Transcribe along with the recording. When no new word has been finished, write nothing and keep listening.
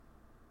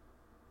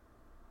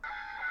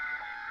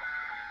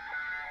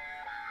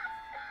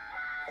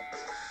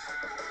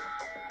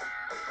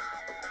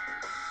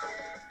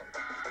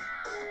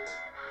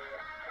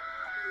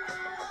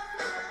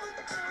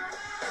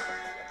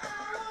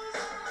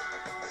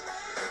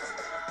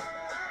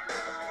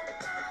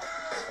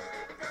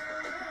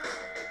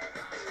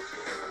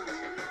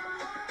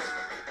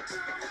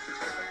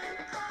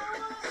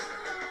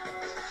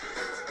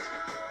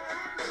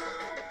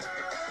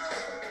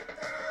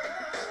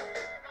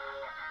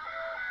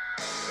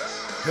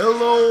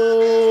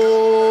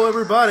Hello,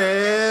 everybody.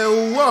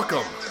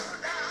 Welcome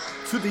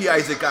to the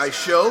Isaac Guy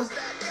Show.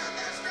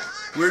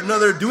 We're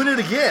doing it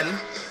again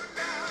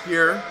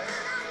here.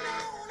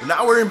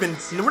 Now we're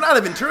not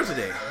in Ventura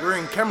today. We're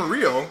in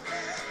Camarillo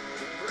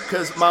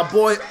because my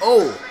boy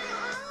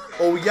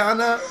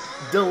Oyana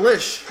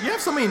Delish. You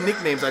have so many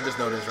nicknames. I just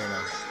noticed right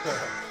now.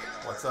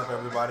 What's up,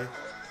 everybody?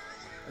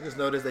 I just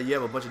noticed that you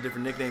have a bunch of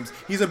different nicknames.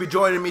 He's gonna be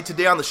joining me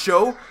today on the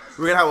show.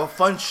 We're gonna have a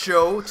fun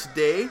show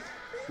today.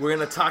 We're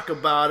going to talk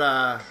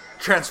about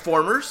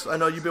Transformers. I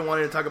know you've been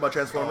wanting to talk about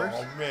Transformers.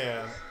 Oh,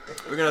 man.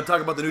 We're going to talk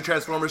about the new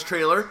Transformers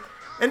trailer.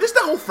 And just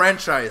the whole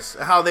franchise.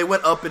 How they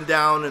went up and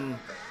down and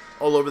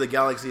all over the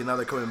galaxy and now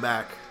they're coming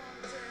back.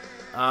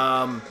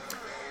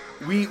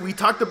 We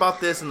talked about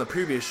this in the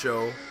previous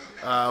show.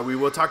 We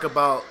will talk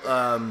about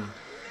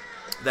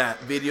that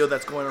video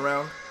that's going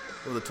around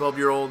with a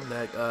 12-year-old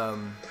that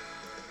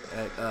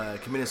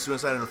committed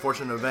suicide in an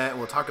unfortunate event.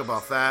 We'll talk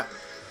about that.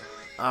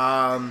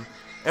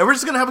 And we're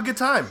just going to have a good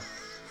time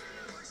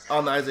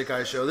on the Isaac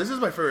Guy Show. This is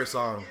my favorite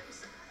song.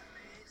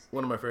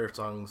 One of my favorite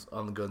songs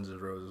on the Guns N'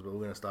 Roses, but we're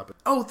going to stop it.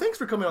 Oh, thanks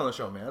for coming on the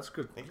show, man. That's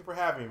good. Thank you for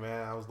having me,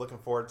 man. I was looking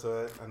forward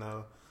to it. I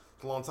know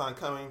it's a long time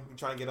coming. You're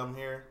trying to get them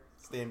here,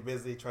 staying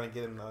busy, trying to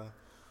get in the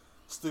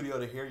studio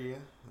to hear you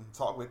and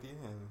talk with you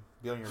and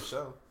be on your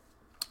show.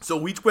 So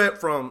we went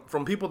from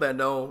people that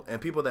know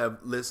and people that have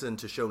listened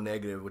to Show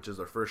Negative, which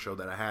is our first show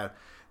that I had.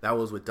 That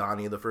was with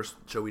Donnie, the first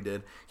show we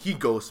did. He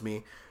ghosted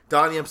me.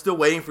 Donnie, I'm still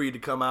waiting for you to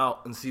come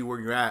out and see where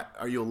you're at.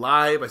 Are you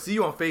alive? I see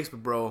you on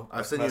Facebook, bro.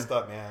 I've seen you. Messed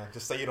up, man.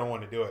 Just say you don't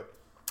want to do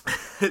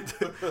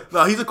it.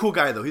 No, he's a cool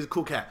guy though. He's a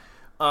cool cat.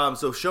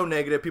 So Show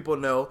Negative, people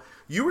know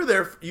you were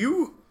there.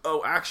 You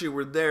actually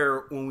were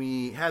there when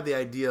we had the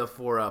idea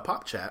for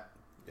Pop Chat.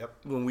 Yep.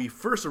 When we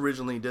first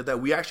originally did that,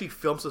 we actually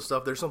filmed some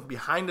stuff. There's some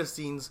behind the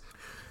scenes.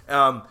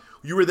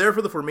 You were there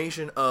for the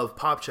formation of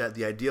Pop Chat,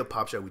 the idea of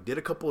Pop Chat. We did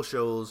a couple of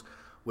shows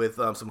with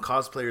some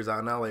cosplayers out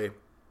in LA.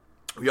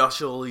 We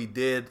actually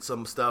did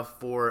some stuff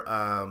for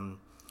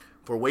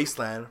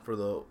Wasteland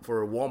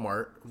for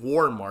Walmart,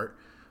 Walmart,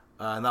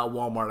 not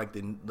Walmart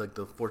like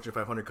the Fortune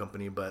 500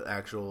 company, but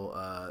actual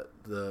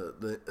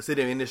the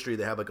City of Industry.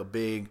 They have like a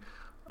big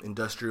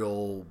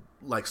industrial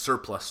like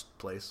surplus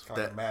place,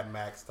 kind of Mad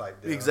Max type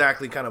deal.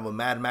 Exactly, kind of a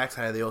Mad Max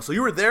kind of deal. So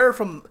you were there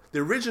from the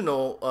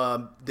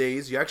original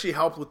days. You actually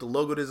helped with the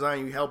logo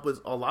design. You helped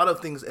with a lot of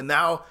things, and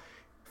now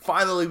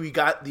finally we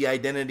got the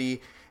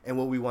identity and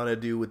what we want to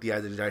do with the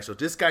Isaac Guy Show.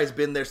 This guy's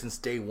been there since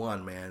day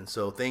one, man.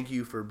 So thank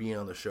you for being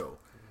on the show.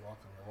 You're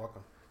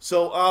welcome.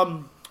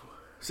 So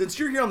since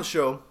you're here on the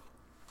show,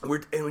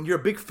 and you're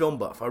a big film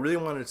buff, I really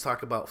wanted to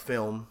talk about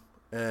film,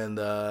 and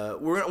I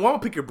want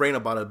to pick your brain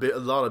about a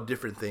lot of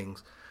different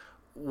things.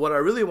 What I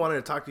really wanted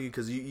to talk to you,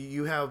 because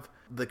you have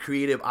the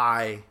creative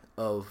eye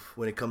of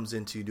when it comes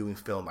into doing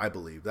film, I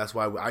believe. That's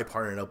why I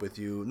partnered up with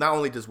you. Not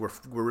only just we're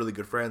really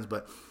good friends,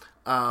 but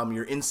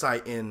your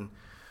insight in,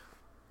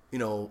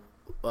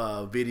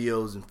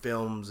 videos and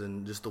films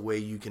and just the way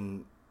you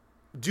can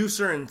do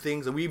certain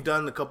things. And we've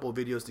done a couple of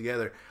videos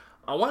together.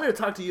 I wanted to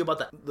talk to you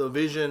about the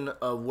vision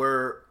of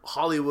where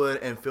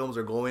Hollywood and films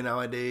are going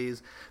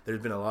nowadays.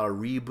 There's been a lot of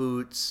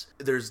reboots.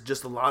 There's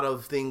just a lot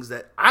of things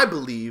that I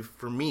believe,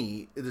 for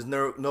me, there's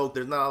not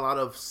a lot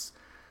of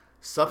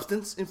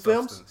substance in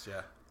films.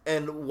 Yeah.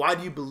 And why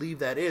do you believe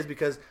that is?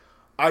 Because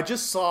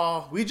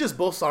we just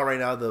both saw right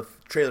now the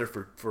trailer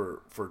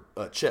for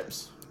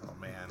Chips. Oh,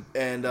 man.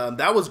 And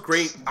that was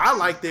great. I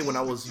liked it when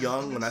I was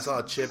young, when I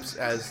saw Chips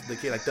as the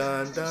kid, like,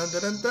 dun, dun,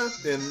 dun, dun, dun,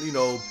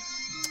 and,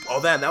 all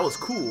that. And that was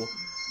cool.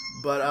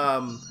 But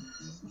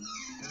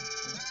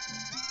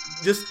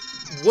just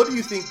what do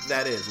you think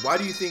that is? Why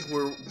do you think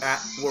we're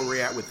at where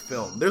we're at with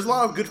film? There's a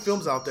lot of good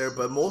films out there,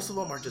 but most of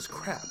them are just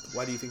crap.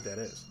 Why do you think that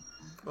is?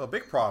 Well, a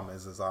big problem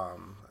is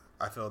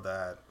I feel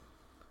that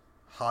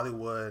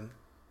Hollywood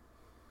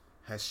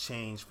has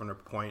changed from the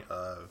point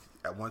of,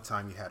 at one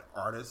time you had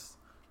artists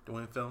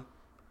doing film,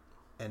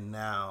 and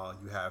now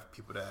you have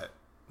people that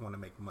want to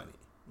make money.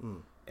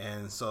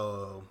 And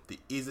so the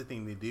easy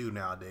thing to do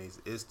nowadays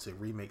is to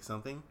remake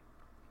something,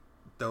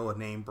 throw a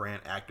name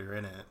brand actor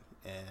in it,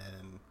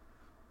 and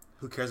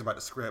who cares about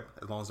the script?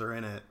 As long as they're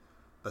in it,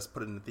 let's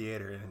put it in the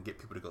theater and get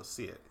people to go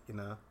see it,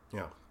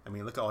 Yeah. I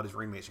mean, look at all these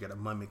remakes. You got a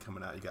Mummy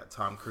coming out. You got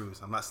Tom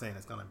Cruise. I'm not saying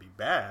it's going to be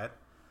bad,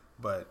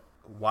 but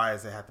why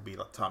does it have to be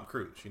like Tom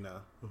Cruise,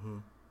 Mm-hmm.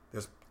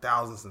 There's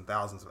thousands and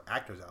thousands of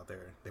actors out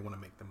there. They want to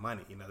make the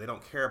money. They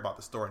don't care about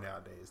the story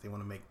nowadays. They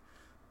want to make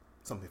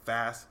something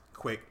fast,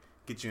 quick,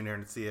 get you in there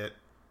and see it,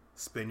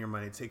 spend your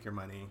money, take your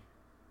money,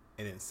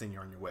 and then send you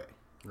on your way.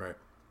 Right.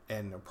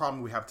 And the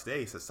problem we have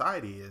today,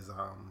 society, is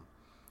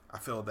I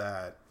feel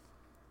that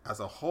as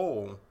a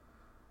whole,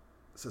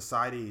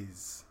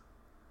 societies,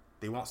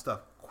 they want stuff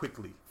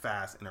quickly,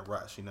 fast, in a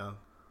rush,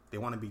 They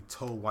want to be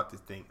told what to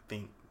think.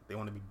 They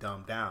want to be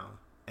dumbed down.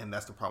 And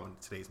that's the problem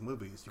with today's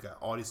movies. You got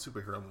all these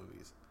superhero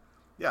movies.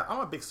 Yeah, I'm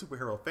a big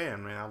superhero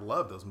fan, man. I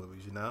love those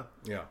movies,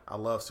 Yeah. I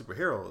love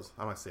superheroes.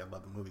 I might say I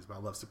love the movies, but I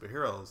love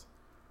superheroes.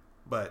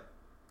 But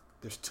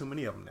there's too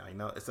many of them now. You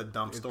know, it's a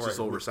dumb story. It's just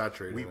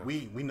oversaturated.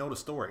 We know the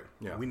story.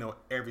 Yeah. We know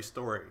every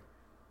story.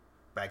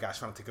 Bad guys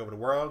trying to take over the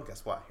world.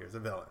 Guess what? Here's a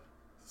villain.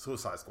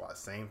 Suicide Squad,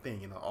 same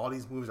thing. You know, all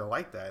these movies are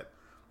like that.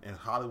 And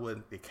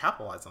Hollywood, they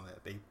capitalize on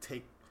that. They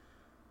take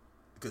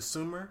the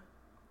consumer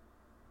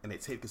and they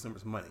take the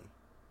consumer's money.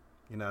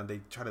 You know,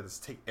 they try to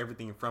just take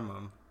everything from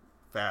them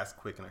fast,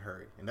 quick, in a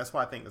hurry. And that's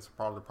why I think that's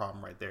probably the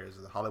problem right there is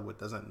that Hollywood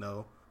doesn't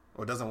know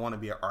or doesn't want to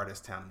be an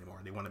artist town anymore.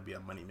 They want to be a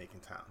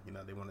money-making town. You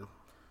know, they want to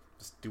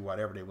just do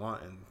whatever they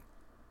want and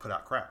put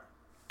out crap.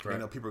 Right. They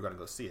know people are going to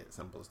go see it.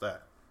 Simple as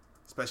that.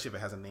 Especially if it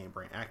has a name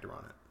brand actor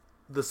on it.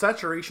 The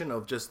saturation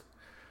of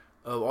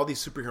all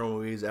these superhero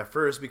movies at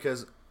first,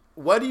 because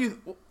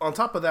on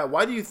top of that,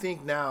 why do you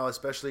think now,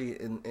 especially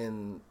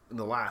in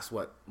the last,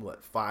 what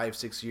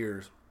 5-6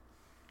 years,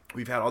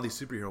 we've had all these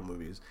superhero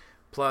movies,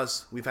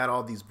 plus we've had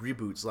all these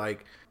reboots,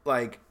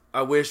 like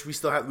I wish we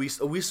still had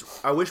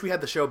I wish we had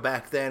the show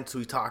back then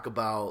to talk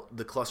about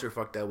the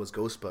clusterfuck that was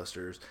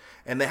Ghostbusters,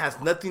 and that has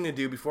nothing to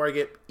do. Before I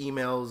get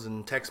emails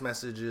and text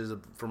messages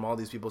from all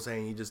these people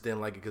saying you just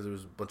didn't like it because there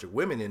was a bunch of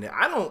women in it,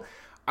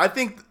 I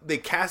think they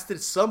casted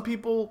some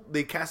people.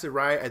 They casted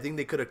right. I think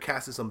they could have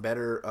casted some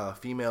better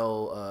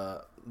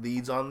female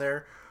leads on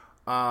there.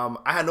 I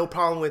had no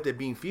problem with it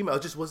being female.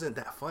 It just wasn't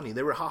that funny.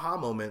 There were haha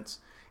moments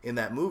in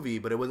that movie,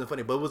 but it wasn't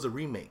funny. But it was a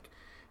remake.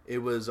 It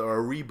was a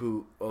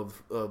reboot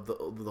of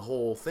the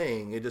whole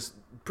thing. It just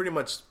pretty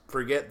much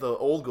forget the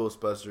old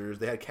Ghostbusters.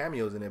 They had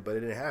cameos in it, but it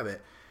didn't have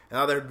it. And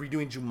now they're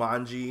redoing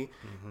Jumanji.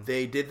 Mm-hmm.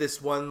 They did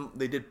this one.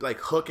 They did like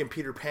Hook and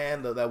Peter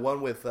Pan. That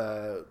one with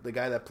the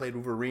guy that played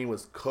Wolverine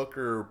was Hook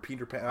or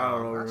Peter Pan. I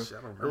don't know. I don't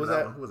remember. Who was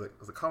that? Who was it?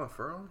 Was it Colin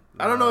Farrell?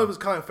 No. I don't know. If it was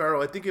Colin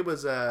Farrell. I think it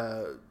was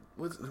Wolverine.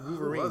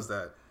 Who was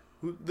that?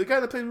 The guy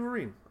that played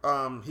Wolverine.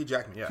 Hugh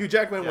Jackman. Yeah. Hugh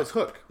Jackman was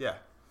Hook. Yeah.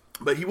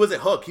 But he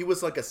wasn't Hook. He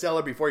was like a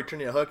seller before he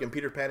turned into Hook, and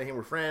Peter Pan and him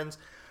were friends,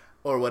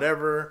 or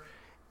whatever.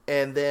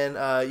 And then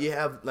you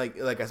have like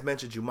I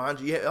mentioned,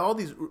 Jumanji. Yeah, all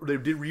these they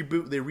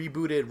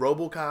rebooted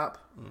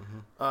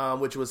RoboCop,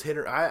 which was hit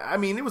or I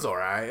mean it was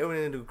alright. It went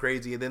into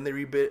crazy. And then they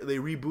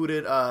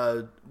rebooted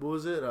what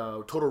was it?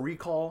 Total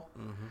Recall.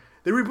 Mm-hmm.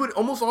 They rebooted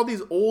almost all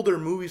these older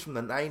movies from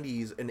the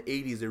 90s and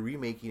 80s. They're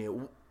remaking it.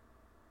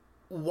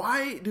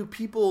 Why do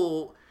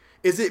people?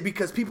 Is it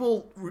because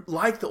people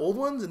like the old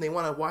ones and they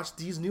want to watch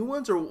these new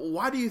ones, or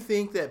why do you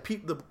think that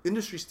the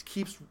industry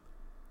keeps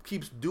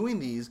doing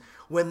these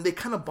when they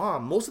kind of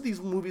bomb? Most of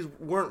these movies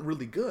weren't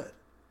really good.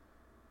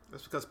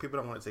 That's because people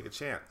don't want to take a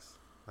chance.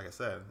 Like I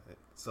said,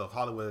 so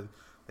Hollywood,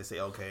 they say,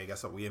 okay,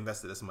 guess what? We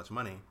invested this much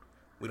money.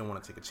 We don't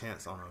want to take a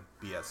chance on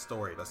a BS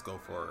story. Let's go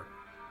for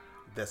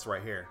this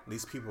right here.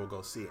 These people will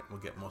go see it. We'll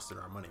get most of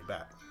our money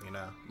back. You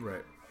know,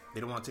 right? They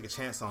don't want to take a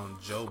chance on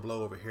Joe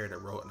Blow over here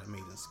that wrote an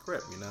amazing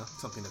script, you know?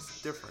 Something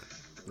that's different.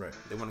 Right.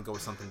 They want to go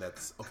with something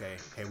that's, okay,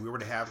 hey, we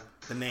already have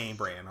the name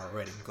brand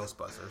already,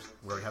 Ghostbusters.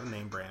 We already have the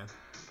name brand.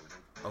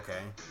 Okay.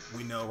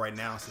 We know right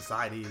now in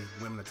society,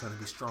 women are trying to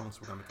be strong,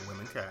 so we're going to make a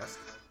women cast.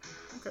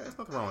 Okay, there's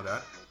nothing wrong with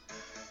that.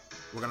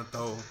 We're going to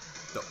throw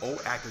the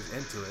old actors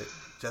into it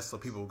just so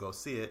people will go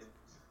see it.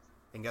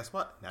 And guess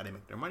what? Now they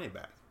make their money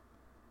back.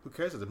 Who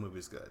cares if the movie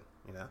is good,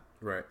 you know?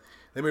 Right.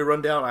 Let me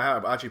run down. I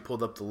have actually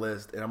pulled up the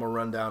list, and I'm going to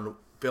run down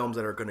films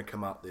that are going to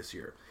come out this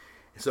year.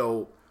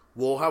 So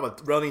we'll have a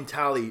running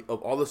tally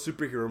of all the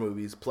superhero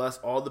movies, plus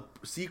all the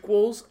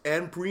sequels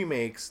and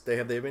remakes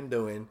they've been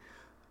doing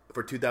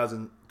for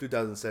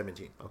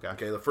 2017.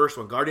 Okay. The first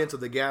one, Guardians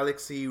of the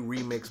Galaxy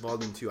Remix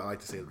Volume 2. I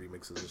like to say the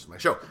remix is just my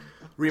show.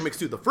 Remix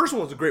 2. The first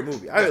one was a great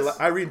movie. Yes.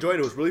 I really enjoyed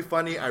it. It was really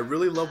funny. I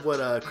really love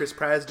what Chris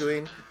Pratt is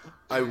doing.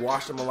 I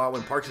watched him a lot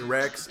when Parks and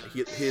Recs.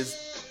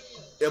 His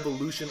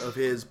evolution of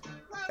his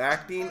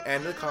acting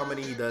and the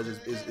comedy he does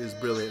is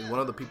brilliant. One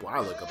of the people I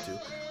look up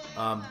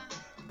to.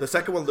 The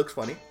second one looks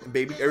funny.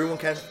 Everyone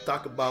can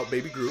talk about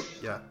Baby Groot.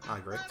 Yeah, I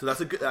agree. So that's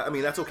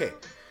that's okay.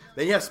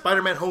 Then you have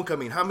Spider-Man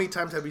Homecoming. How many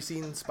times have you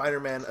seen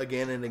Spider-Man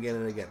again and again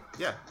and again?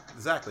 Yeah,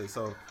 exactly.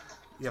 So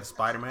you have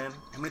Spider-Man.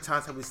 How many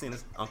times have we seen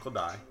his uncle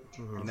die?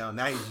 Mm-hmm. You know,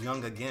 now he's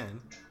young again.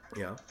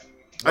 Yeah.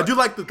 I do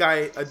like the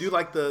guy. I do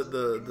like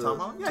the Tom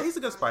Holland? Yeah, he's a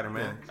good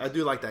Spider-Man. Yeah, I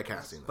do like that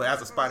casting. But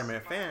as a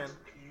Spider-Man fan,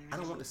 I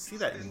don't want to see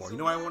that anymore. You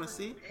know what I want to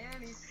see?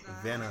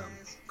 Venom,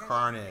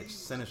 Carnage,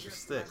 Sinister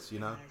Six, you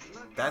know?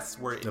 That's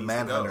where it needs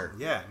Manhunter. to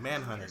go. Yeah,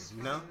 Manhunter,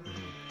 you know?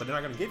 Mm-hmm. But they're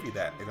not going to give you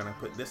that. They're going to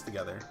put this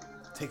together,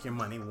 take your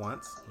money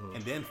once,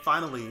 and then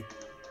finally,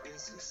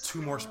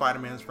 2 more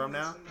Spider-Mans from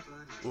now,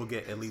 we'll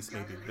get at least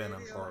maybe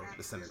Venom or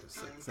the Sinister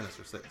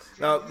Six.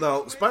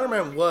 Now,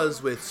 Spider-Man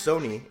was with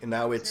Sony, and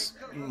now it's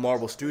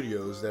Marvel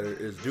Studios that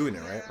is doing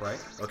it, right? Right.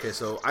 Okay,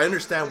 so I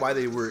understand why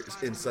they were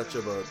in such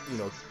of a,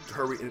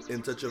 hurry,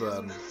 in such of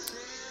a,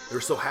 they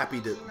were so happy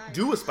to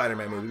do a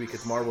Spider-Man movie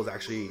because Marvel's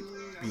actually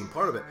being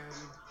part of it.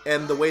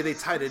 And the way they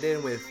tied it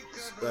in with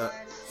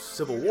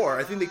Civil War,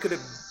 I think they could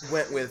have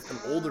went with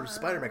an older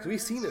Spider-Man, because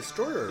we've seen this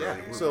story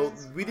already. Yeah, so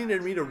we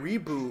didn't need a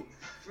reboot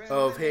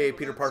of, hey,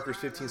 Peter Parker's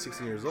 15,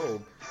 16 years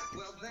old.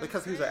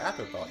 Because he was an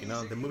afterthought, you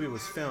know? The movie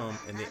was filmed,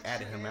 and they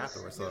added him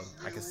afterwards, so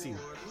I can see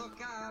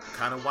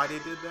kind of why they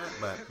did that,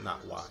 but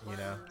not why, you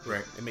know?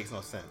 Right. It makes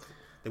no sense.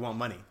 They want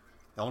money.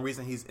 The only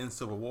reason he's in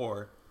Civil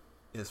War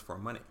is for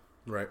money.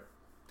 Right.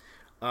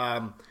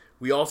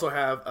 We also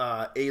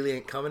have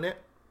Alien Covenant,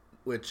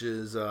 which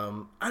is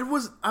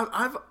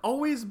I've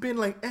always been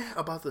like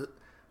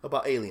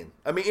about Alien.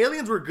 I mean,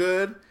 Aliens were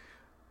good.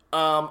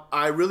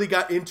 I really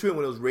got into it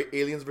when it was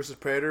Aliens versus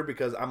Predator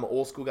because I'm an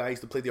old school guy. I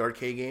used to play the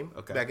arcade game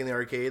back in the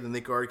arcade, the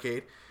Nico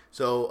arcade.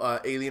 So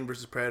Alien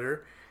versus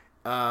Predator,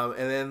 and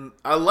then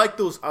I like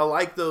those inner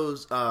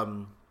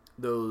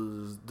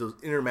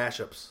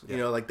mashups. Yeah. You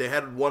know, like they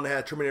had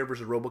Terminator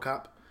versus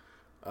RoboCop,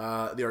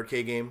 the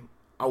arcade game.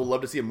 I would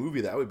love to see a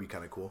movie that would be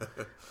kind of cool.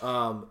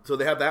 So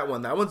they have that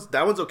one. That one's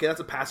okay.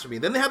 That's a pass for me.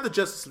 Then they have the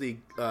Justice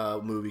League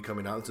movie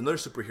coming out. It's another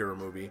superhero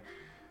movie.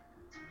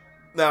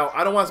 Now,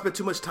 I don't want to spend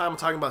too much time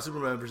talking about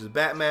Superman versus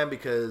Batman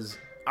because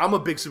I'm a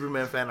big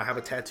Superman fan. I have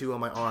a tattoo on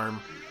my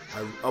arm.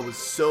 I was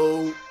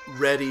so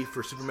ready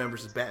for Superman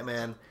versus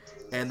Batman.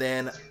 And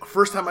then,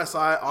 first time I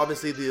saw it,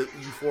 obviously the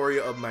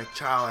euphoria of my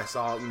child, I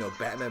saw,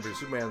 Batman versus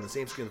Superman on the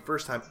same screen the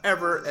first time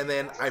ever, and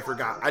then I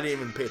forgot. I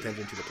didn't even pay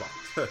attention to the plot.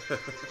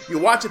 You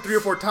watch it 3 or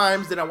 4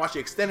 times, then I watch the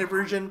extended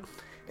version,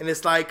 and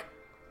it's like,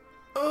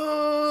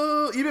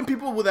 even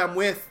people that I'm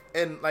with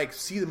and, like,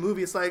 see the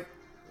movie, it's like,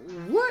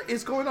 what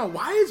is going on?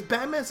 Why is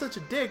Batman such a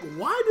dick?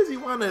 Why does he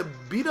want to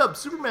beat up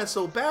Superman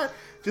so bad?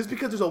 Just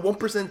because there's a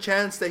 1%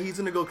 chance that he's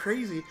going to go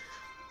crazy.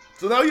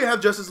 So now you have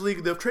Justice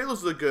League. The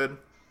trailers look good.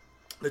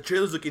 The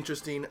trailers look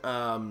interesting.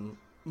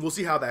 We'll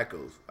see how that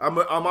goes. I'm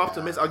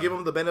optimistic. I'll give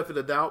him the benefit of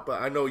the doubt,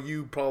 but I know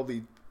you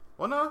probably...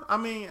 Well, no. I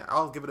mean,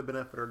 I'll give it a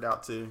benefit of the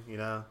doubt, too,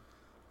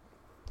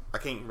 I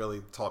can't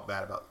really talk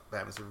bad about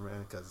Batman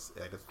Superman because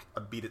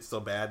I beat it so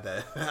bad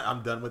that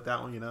I'm done with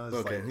that one. It's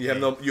okay, like, you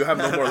have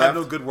no more left. I have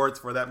no good words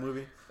for that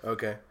movie.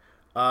 Okay.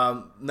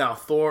 Now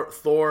Thor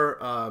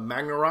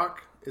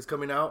Ragnarok is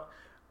coming out.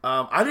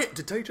 I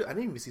didn't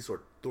even see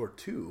Thor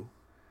 2.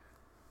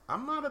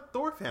 I'm not a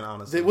Thor fan,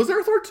 honestly. Was there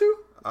a Thor 2?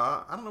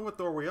 I don't know what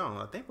Thor we're on.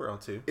 I think we're on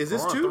 2. Is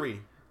this 2? 3.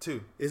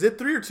 2. Is it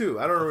 3 or 2?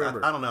 I don't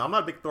remember. I don't know. I'm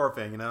not a big Thor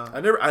fan, to tell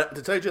you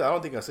the truth, I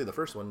don't think I'll see the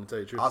first one, to tell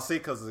you the truth. I'll see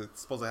because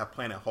it's supposed to have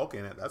Planet Hulk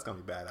in it. That's going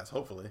to be badass,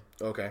 hopefully.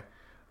 Okay.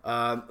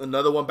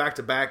 Another one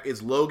back-to-back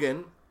is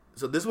Logan.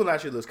 So this one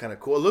actually looks kind of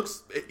cool. It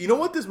looks... You know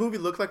what this movie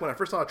looked like when I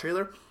first saw the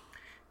trailer?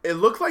 It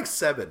looked like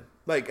Seven.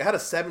 Like, it had a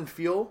Seven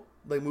feel.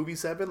 Like, movie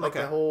Seven. Like,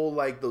 the whole,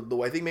 like, the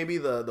I think maybe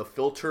the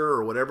filter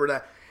or whatever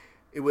that...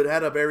 It would have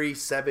had a very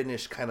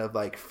Seven-ish kind of,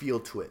 like, feel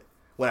to it.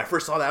 When I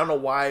first saw that, I don't know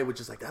why, it was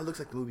just like, that looks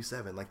like the movie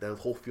Seven. Like, that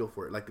whole feel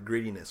for it. Like, the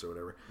grittiness or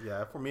whatever.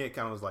 Yeah, for me, it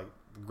kind of was like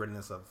the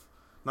grittiness of...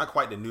 Not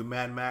quite the new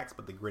Mad Max,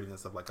 but the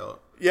grittiness of, like, a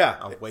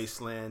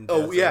wasteland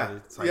type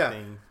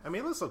thing. I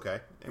mean, it looks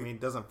okay. I mean,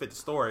 it doesn't fit the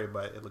story,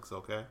 but it looks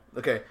okay.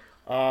 Okay.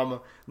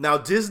 Now,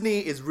 Disney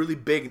is really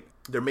big.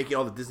 They're making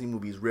all the Disney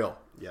movies real.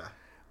 Yeah.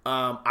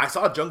 I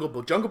saw Jungle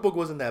Book. Jungle Book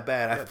wasn't that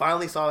bad. I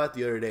finally saw that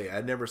the other day.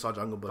 I never saw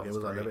Jungle Book. It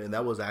was and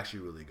that was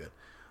actually really good.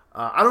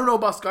 I don't know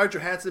about Scarlett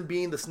Johansson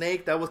being the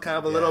snake. That was kind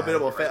of a little bit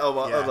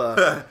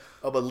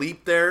of a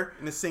leap there.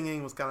 And the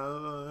singing was kind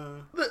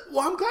of...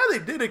 Well, I'm glad they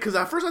did it because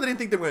at first I didn't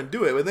think they were going to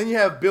do it. But then you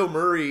have Bill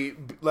Murray,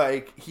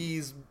 like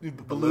he's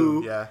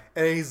Blue,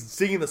 and he's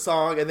singing the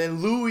song. And then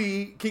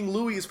King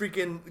Louis is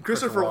freaking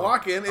Christopher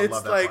Walken.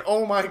 It's like,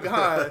 oh my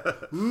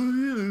god.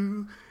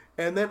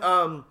 And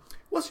then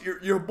what's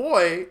your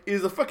boy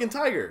is a fucking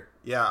tiger.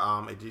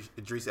 Yeah,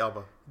 Idris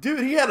Elba.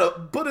 Dude, he had a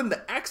put in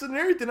the accent and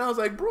everything. I was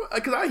like, bro,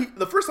 because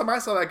the first time I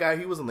saw that guy,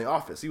 he was in The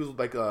Office. He was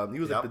like like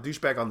the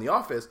douchebag on The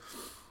Office,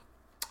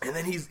 and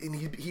then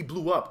he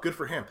blew up. Good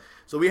for him.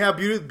 So we have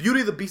Beauty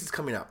and the Beast is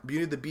coming out.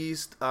 Beauty and the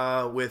Beast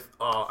with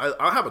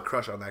I have a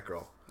crush on that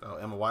girl. Oh,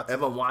 Emma Watson.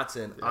 Emma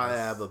Watson. Yes. I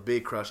have a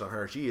big crush on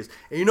her. She is,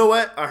 and you know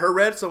what? I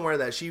read somewhere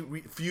that she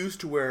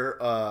refused to wear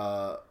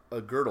a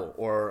girdle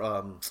or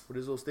what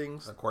is those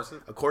things? A corset.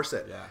 A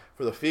corset. Yeah.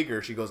 For the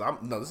figure, she goes,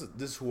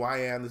 This is who I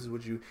am. This is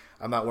what you.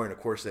 I'm not wearing a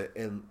corset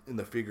in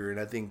the figure, and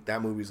I think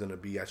that movie's gonna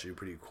be actually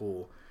pretty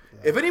cool.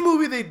 Yeah. If any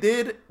movie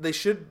they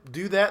should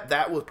do that.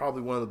 That was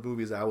probably one of the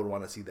movies that I would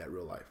want to see that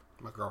real life.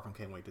 My girlfriend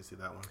can't wait to see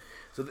that one.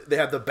 So they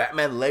have the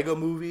Batman Lego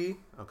movie.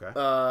 Okay.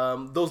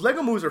 Those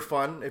Lego movies are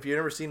fun. If you've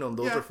never seen them,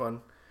 those are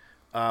fun.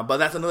 But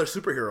that's another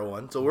superhero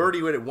one. So we're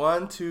already with it.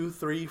 1, 2,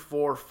 3,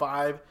 4,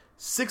 5,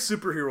 6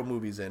 superhero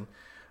movies in.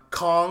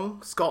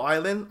 Kong, Skull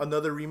Island,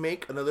 another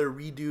remake, another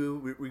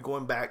redo. We're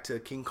going back to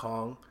King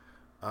Kong.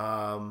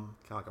 Kind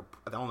of like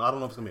I don't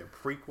know if it's gonna be a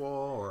prequel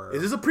or.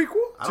 Is this a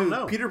prequel? I don't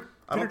know. Peter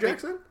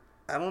Jackson?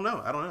 I don't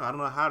know. I don't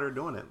know how they're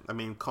doing it. I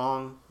mean,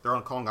 they're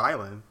on Kong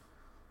Island.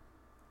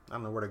 I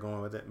don't know where they're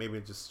going with it.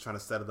 Maybe just trying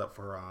to set it up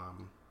for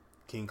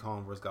King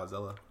Kong versus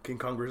Godzilla. King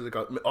Kong versus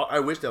Godzilla. I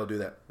wish they'll do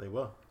that. They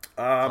will. It's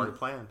already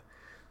planned.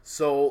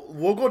 So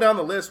we'll go down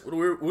the list.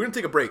 We're gonna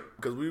take a break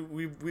because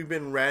we've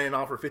been ranting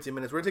on for 15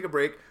 minutes. We're gonna take a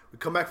break. We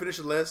come back, finish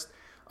the list.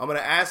 I'm gonna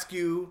ask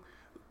you.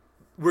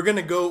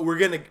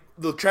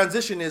 The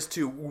transition is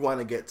to we're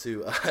gonna get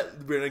to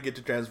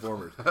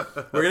Transformers.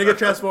 We're gonna get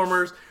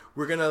Transformers.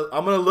 I'm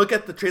gonna look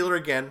at the trailer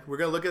again. We're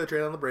gonna look at the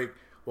trailer on the break.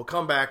 We'll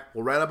come back.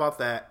 We'll rant about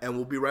that, and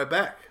we'll be right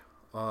back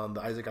on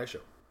the Isaac I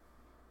Show.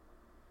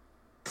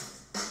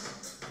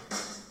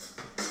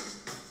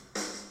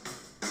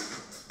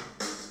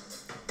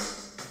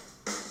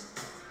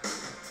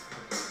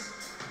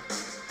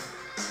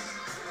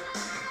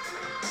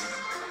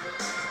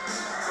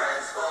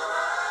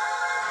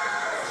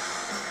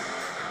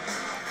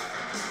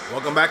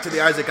 Welcome back to the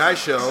Isaac I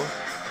Show.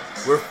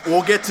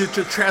 We'll get to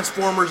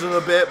Transformers in a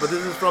bit, but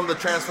this is from the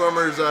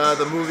Transformers,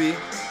 the movie.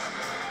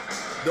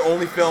 The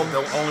only film. The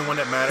only one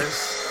that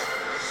matters.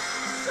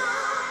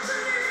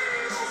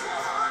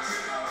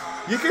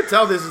 You can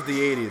tell this is the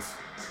 80s.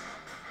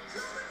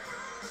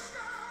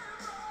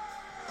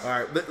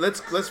 Alright,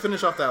 let's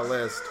finish off that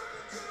list.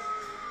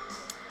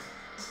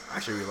 I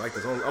actually really like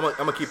this. I'm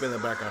gonna keep it in the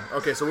background.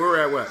 Okay, so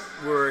we're at what?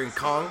 We're in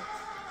Kong.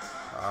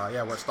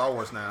 Yeah, we're Star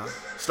Wars now.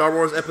 Star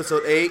Wars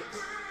Episode 8.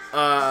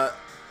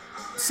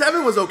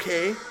 7 was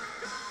okay.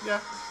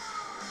 Yeah.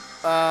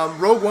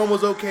 Rogue One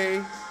was okay.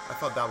 I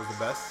thought that was the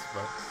best,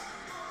 but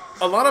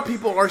A lot of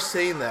people are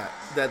saying that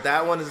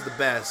one is the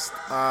best.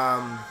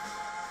 I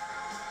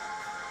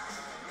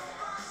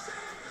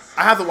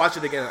have to watch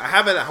it again. I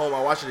have it at home.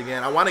 I'll watch it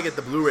again. I want to get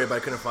the Blu-ray, but I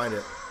couldn't find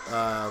it.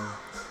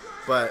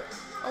 But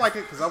I like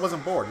it because I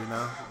wasn't bored, you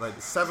know? Like,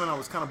 7, I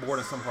was kind of bored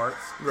in some parts.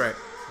 right.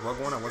 Rogue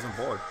One, I wasn't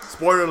bored.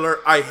 Spoiler alert!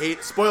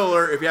 Spoiler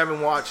alert! If you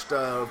haven't watched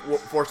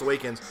Force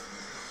Awakens,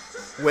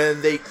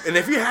 and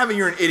if you haven't,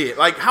 you're an idiot.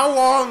 Like, how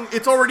long?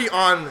 It's already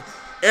on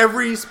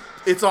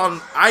It's on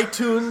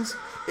iTunes.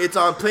 It's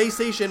on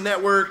PlayStation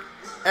Network,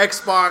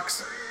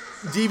 Xbox,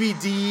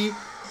 DVD,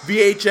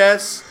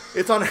 VHS.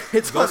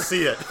 Go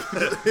see it.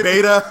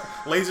 Beta,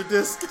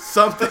 Laserdisc.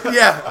 Something.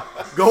 Yeah.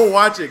 Go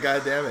watch it.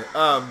 God damn it.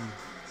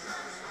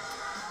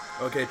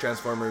 Okay,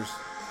 Transformers.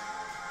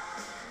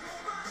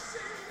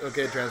 But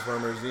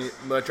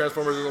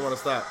Transformers doesn't want to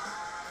stop.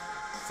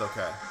 It's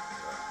okay.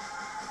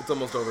 It's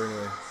almost over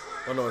anyway.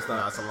 Oh no, it's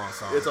not. No, it's a long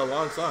song. It's a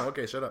long song.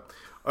 Okay, shut up.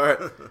 All right.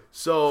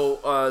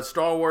 So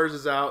Star Wars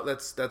is out.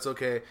 That's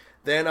okay.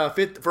 Then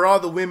for all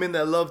the women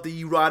that love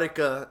the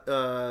erotica,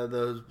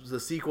 the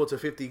sequel to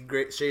 50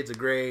 Shades of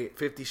Grey,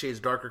 50 Shades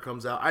Darker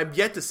comes out. I've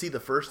yet to see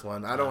the first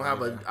one. I don't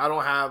have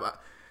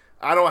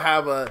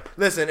a.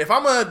 Listen, if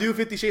I'm gonna do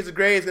 50 Shades of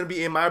Grey, it's gonna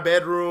be in my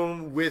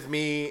bedroom with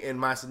me and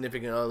my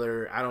significant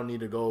other. I don't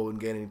need to go and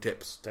get any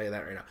tips. I'll tell you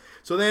that right now.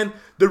 So then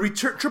the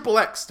Triple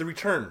X, the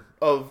return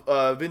of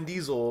Vin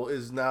Diesel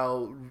is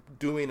now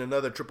doing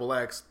another Triple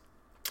X.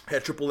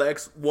 Had Triple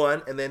X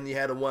 1, and then you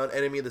had one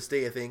Enemy of the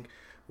State, I think,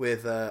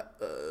 with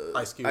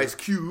Ice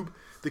Cube.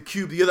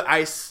 The other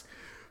Ice.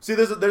 See,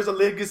 there's a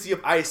legacy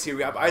of Ice here.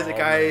 We have Isaac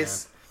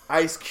Ice,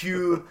 Ice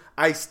Cube,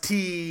 Ice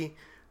T.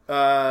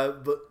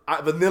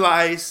 Vanilla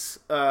Ice.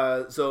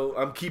 So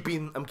I'm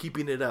keeping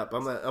it up.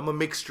 I'm a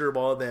mixture of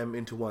all of them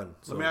into one.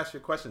 So. Let me ask you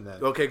a question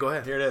then. Okay, go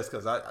ahead. Here it is,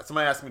 because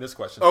somebody asked me this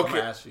question. So Okay. I'm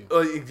gonna ask you.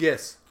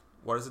 Yes.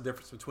 What is the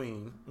difference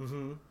between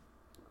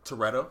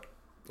Toretto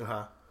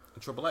and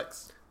Triple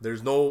X?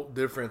 There's no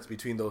difference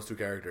between those two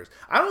characters.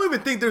 I don't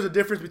even think there's a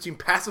difference between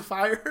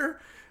Pacifier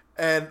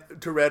and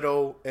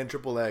Toretto and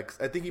Triple X.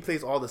 I think he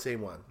plays all the same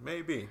one.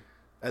 Maybe.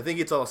 I think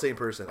it's all the same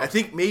person. I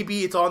think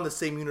maybe it's all in the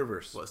same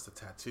universe. Well, it's the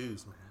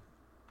tattoos, man.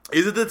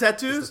 Is it the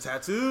tattoos? It's the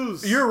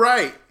tattoos. You're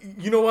right.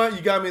 You know what?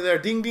 You got me there.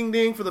 Ding, ding,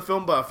 ding for the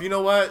film buff. You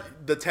know what?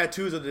 The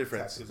tattoos are the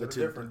difference.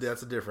 That's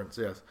the difference,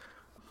 yes.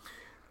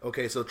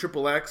 Okay, so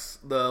Triple X,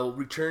 the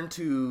return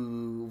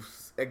to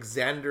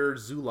Alexander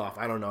Zulauf.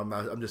 I don't know. I'm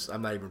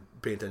not even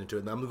paying attention to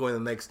it. I'm going to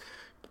the next.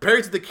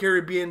 Pirates of the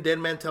Caribbean, Dead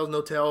Man Tells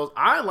No Tales.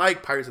 I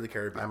like Pirates of the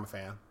Caribbean. I'm a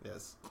fan.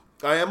 Yes.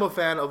 I am a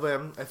fan of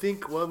them. I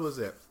think, what was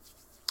it?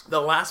 The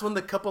last one,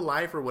 The Cup of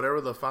Life or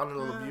whatever, the Fountain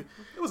of Youth.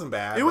 It wasn't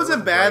bad. It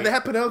wasn't bad. Great. They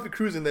had Penelope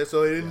Cruz in there,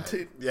 so it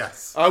didn't.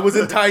 Yes. I was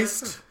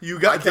enticed. You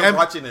got. I kept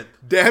watching it.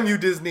 Damn you,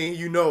 Disney.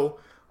 You know,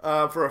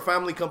 for a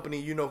family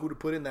company, you know who to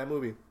put in that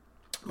movie.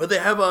 But they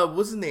have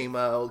what's his name?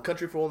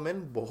 Country for Old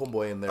Men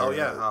homeboy in there. Oh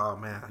yeah. Oh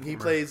man. He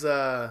plays.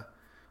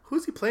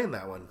 Who's he playing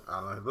that one? I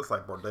don't know. It looks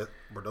like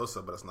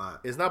Bordosa, but it's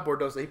not. It's not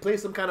Bordosa. He plays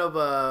some kind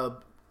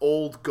of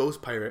old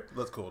ghost pirate.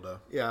 Looks cool though.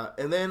 Yeah,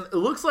 and then it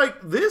looks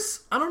like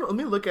this. I don't know. Let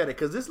me look at it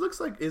because this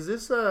looks like. Is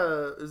this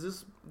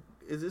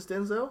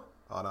Denzel?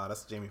 Oh no,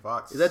 that's Jamie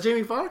Foxx. Is that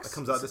Jamie Foxx? That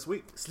comes out this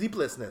week.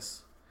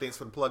 Sleeplessness. Thanks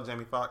for the plug,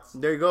 Jamie Foxx.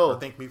 There you go. Or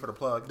thank me for the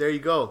plug. There you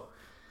go.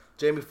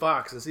 Jamie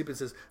Foxx. And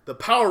Sleeplessness. The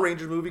Power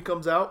Rangers movie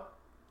comes out.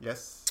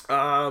 Yes.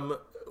 Well,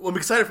 I'm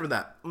excited for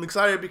that. I'm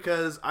excited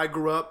because I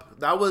grew up.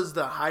 That was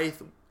the height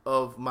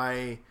of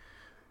my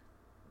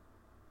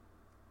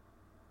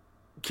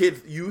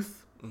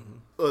youth.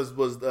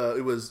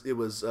 Mm-hmm. It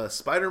was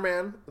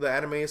Spider-Man the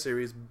anime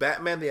series,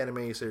 Batman the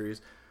anime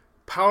series,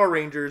 Power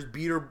Rangers,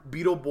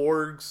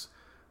 Beetleborgs,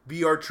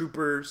 VR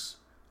Troopers,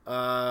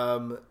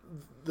 the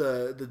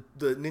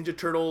Ninja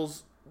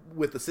Turtles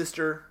with the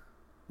sister.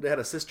 They had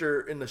a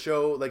sister in the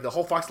show, like the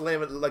whole Fox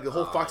 11,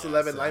 Fox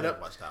 11 lineup.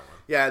 Watch that one.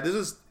 Yeah, this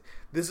is.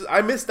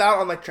 I missed out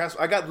on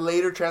I got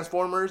later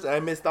Transformers, and I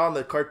missed out on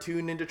the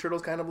cartoon Ninja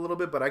Turtles kind of a little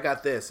bit, but I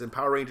got this, and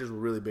Power Rangers were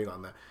really big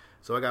on that.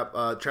 So I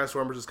got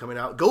Transformers is coming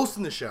out. Ghost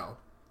in the Shell.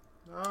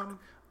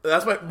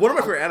 That's one of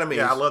my favorite animes.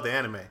 Yeah, I love the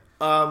anime.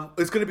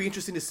 It's going to be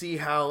interesting to see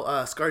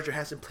how Scarlett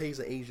Johansson plays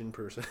an Asian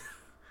person.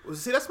 Well,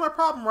 see, that's my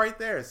problem right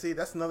there. See,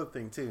 that's another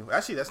thing too.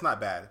 Actually, that's not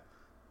bad.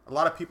 A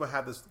lot of people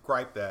have this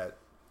gripe that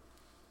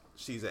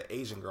she's an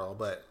Asian girl,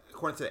 but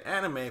according to the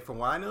anime, from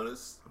what I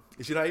noticed,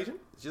 Is she not Asian?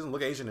 she doesn't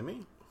look Asian to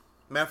me.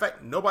 Matter of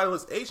fact, nobody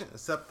was Asian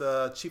except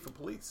the chief of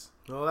police.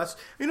 No, that's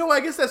I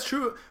guess that's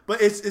true.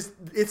 But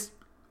it's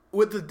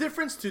with the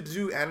difference to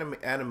do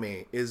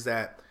anime is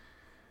that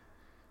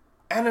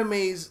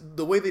animes,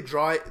 the way they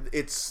draw it,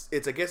 it's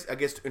I guess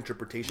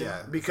interpretation.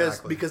 Yeah,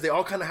 because they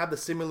all kind of have the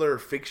similar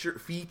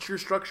feature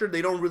structure.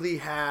 They don't really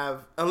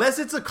have, unless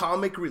it's a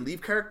comic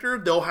relief character,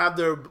 they'll have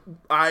their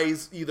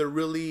eyes either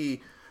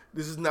really,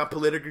 this is not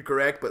politically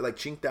correct, but like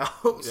chinked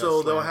out,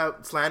 so they'll have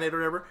slanted or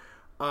whatever.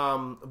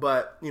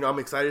 But I'm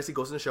excited to see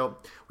Ghost in the Shell.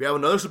 We have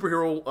another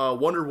superhero,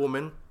 Wonder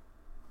Woman,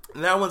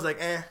 and that one's like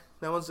that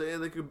one's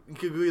they could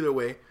go either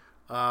way.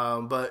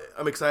 But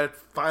I'm excited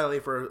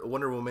finally for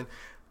Wonder Woman.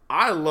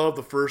 I love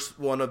the first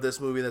one of this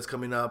movie that's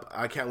coming up.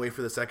 I can't wait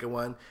for the second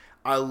one.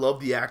 I love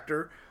the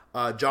actor.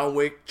 John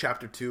Wick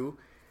Chapter 2.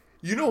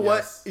 You know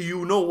what?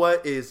 You know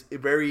what is a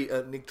very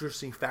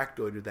interesting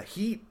factoid, that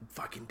he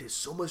fucking did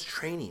so much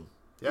training.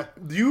 Yeah.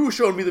 You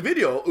showed me the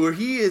video where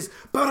he is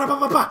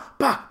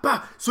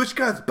switch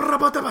guns,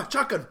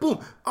 shotgun, boom.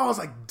 I was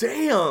like,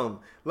 damn.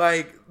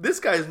 Like, this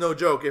guy's no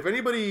joke. If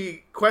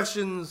anybody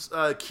questions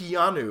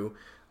Keanu,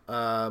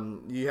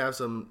 you have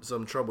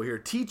some trouble here.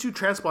 T2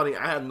 Transpotting,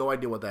 I have no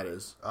idea what that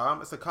is.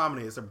 It's a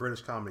comedy. It's a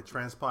British comedy.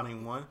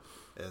 Transpotting 1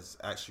 is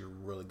actually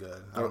really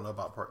good. I don't know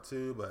about part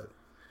 2, but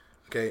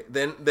okay.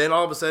 Then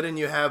all of a sudden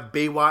you have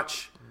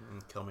Baywatch.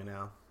 Kill me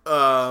now.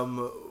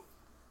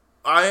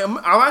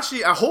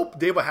 I hope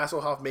David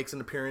Hasselhoff makes an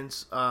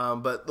appearance.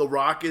 But The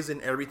Rock is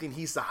in everything.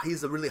 He's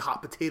a really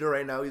hot potato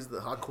right now. He's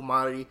the hot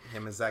commodity.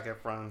 Him and Zac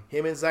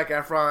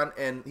Efron,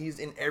 and he's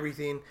in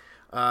everything.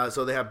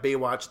 So they have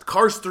Baywatch.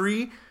 Cars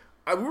 3.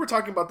 We were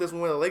talking about this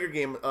when we went to the Laker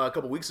game a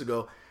couple weeks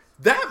ago.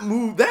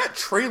 That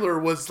trailer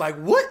was like,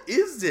 what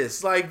is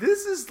this? Like,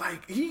 this is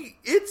like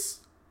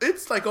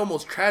it's like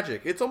almost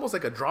tragic. It's almost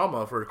like a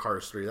drama for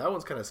Cars 3. That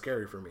one's kind of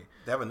scary for me.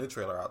 They have a new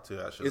trailer out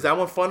too, actually. Is that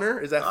one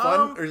funner? Is that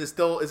fun? Or is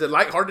it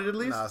lighthearted at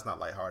least? No, it's not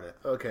lighthearted.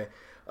 Okay.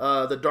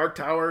 The Dark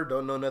Tower,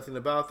 don't know nothing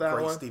about that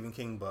Great one. Stephen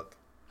King book.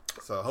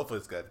 So hopefully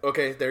it's good.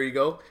 Okay, there you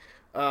go.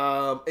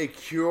 A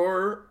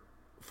Cure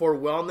for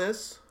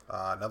Wellness.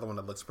 Another one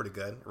that looks pretty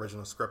good.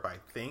 Original script, I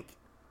think,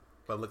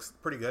 but it looks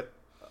pretty good.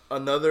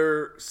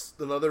 Another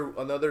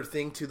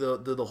thing to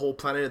the whole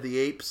Planet of the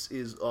Apes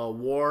is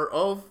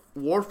War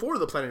for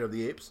the Planet of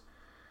the Apes.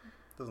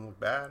 Doesn't look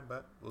bad,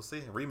 but we'll see.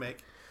 A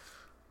remake.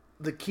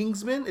 The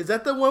Kingsman, is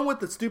that the one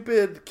with the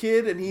stupid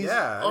kid? And he's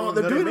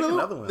they're doing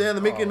another one. Yeah,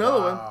 they're making another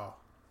one.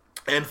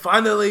 And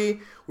finally,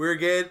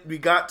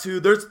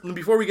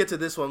 before we get to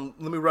this one,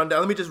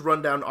 let me just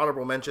run down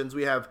honorable mentions.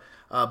 We have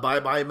Bye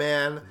Bye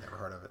Man. Never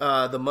heard of it.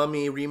 The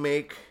Mummy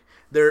remake.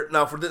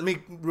 Let me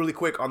really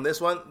quick on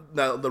this one.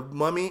 Now, the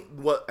Mummy,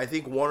 what I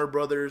think Warner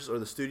Brothers or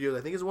the studios,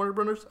 I think it's Warner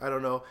Brothers. I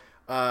don't know.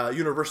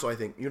 Universal, I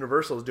think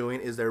Universal is doing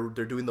they're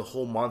doing the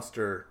whole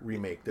monster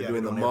remake. They're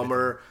doing the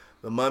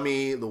the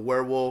Mummy, the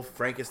Werewolf,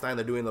 Frankenstein.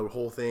 They're doing the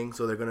whole thing.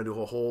 So they're going to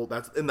do a whole.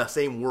 That's in the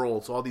same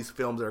world. So all these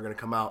films that are going to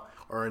come out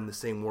are in the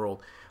same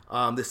world.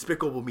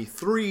 Despicable Me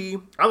 3.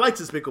 I like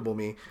Despicable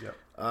Me. Yep.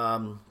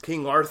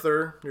 King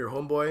Arthur, your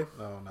homeboy.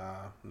 Oh,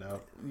 no.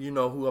 You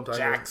know who I'm talking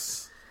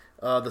Jax.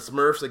 about. The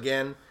Smurfs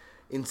again.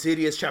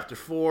 Insidious Chapter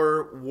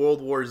 4.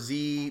 World War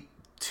Z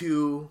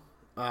 2.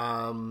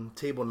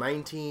 Table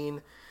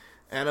 19.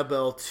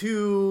 Annabelle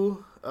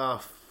 2.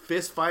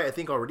 Fist Fight, I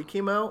think, already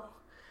came out.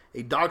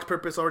 A Dog's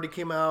Purpose already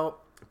came out.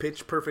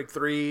 Pitch Perfect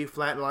 3.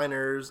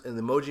 Flatliners. And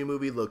the Emoji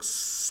Movie looks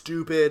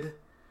stupid.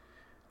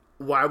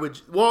 Why would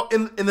you? Well,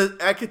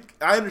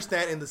 I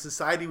understand in the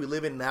society we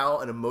live in now,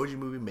 an Emoji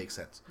Movie makes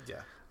sense.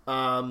 Yeah.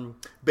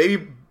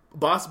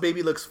 Boss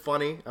Baby looks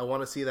funny. I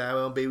want to see that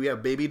one. We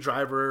have Baby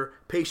Driver,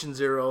 Patient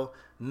Zero,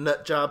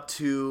 Nut Job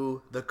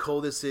 2, The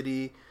Coldest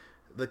City,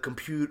 The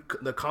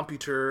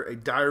Computer, A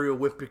Diary of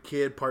a Wimpy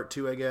Kid Part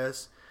 2, I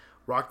guess.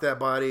 Rock That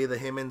Body, The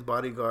Hitman's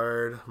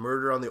Bodyguard,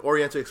 Murder on the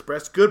Orient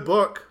Express. Good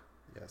book.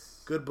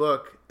 Yes. Good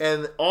book.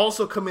 And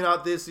also coming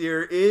out this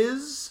year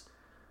is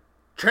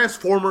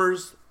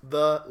Transformers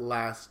The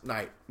Last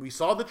Night. We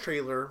saw the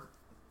trailer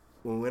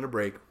when we went to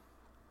break.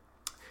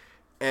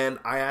 And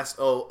I asked,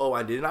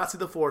 I did not see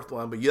the fourth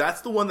one, but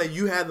that's the one that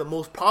you had the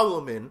most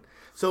problem in.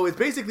 So it's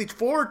basically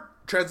 4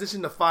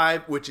 transition to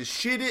 5, which is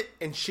shitty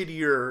and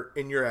shittier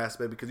in your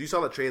aspect because you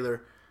saw the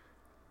trailer.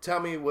 Tell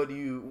me what's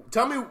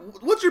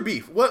your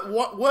beef?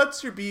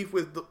 What's your beef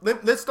with?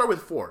 Let's start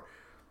with 4.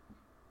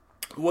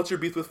 What's your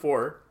beef with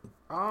 4?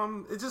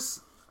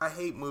 I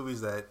hate movies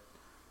that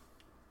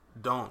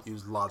don't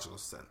use logical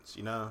sense.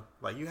 You know,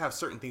 like you have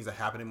certain things that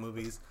happen in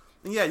movies,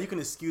 and yeah, you can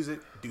excuse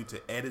it due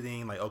to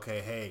editing. Like, okay,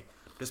 hey,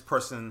 this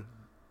person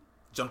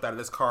jumped out of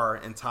this car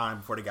in time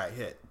before they got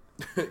hit.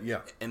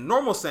 Yeah. In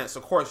normal sense,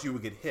 of course, you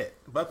would get hit,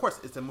 but of course,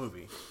 it's a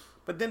movie.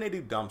 But then they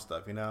do dumb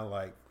stuff, you know,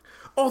 like.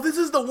 Oh, this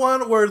is the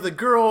one where the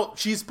girl,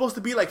 she's supposed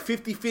to be like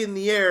 50 feet in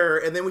the air,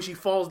 and then when she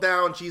falls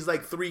down, she's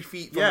like 3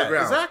 feet from the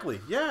ground. Exactly.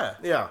 Yeah.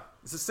 Yeah.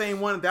 It's the same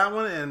one, that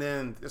one, and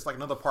then there's like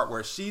another part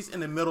where she's in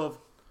the middle of.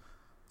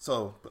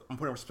 So I'm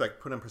putting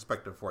in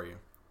perspective for you.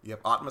 You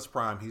have Optimus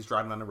Prime. He's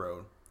driving down the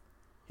road.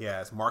 He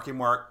has Marky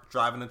Mark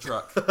driving the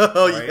truck.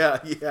 Oh, right?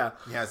 yeah.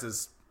 He has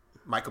his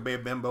Michael Bay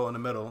Bimbo in the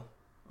middle.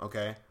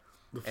 Okay.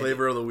 The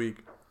flavor of the week.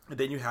 And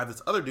then you have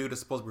this other dude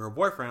that's supposed to be her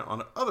boyfriend on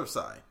the other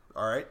side.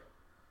 All right.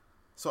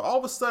 So all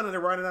of a sudden they're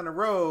riding down the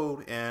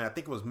road, and I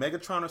think it was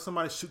Megatron or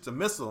somebody shoots a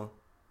missile.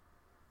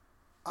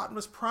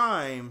 Optimus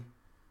Prime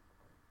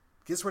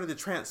gets ready to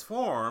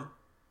transform,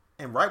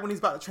 and right when he's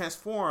about to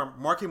transform,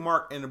 Marky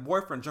Mark and the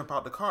boyfriend jump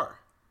out the car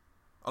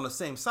on the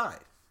same side.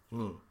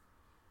 Now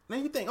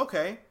you think,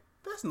 okay,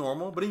 that's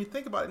normal, but then you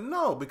think about it,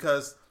 no,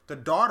 because the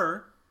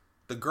daughter,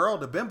 the girl,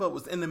 the bimbo,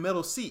 was in the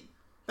middle seat.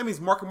 That means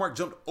Marky Mark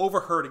jumped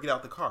over her to get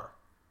out the car.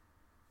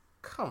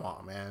 Come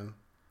on, man.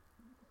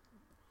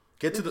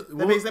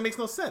 That makes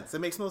no sense. It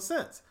makes no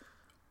sense.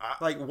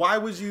 Like, why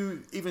would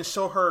you even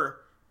show her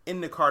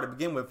in the car to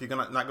begin with if you're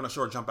not going to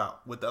show her jump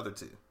out with the other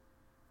two?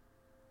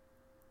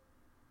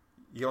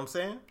 You know what I'm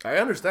saying? I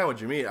understand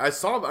what you mean. I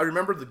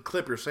remember the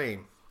clip you're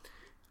saying.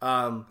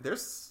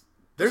 There's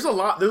a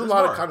lot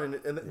of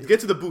content. And get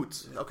to the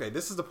boots. Okay,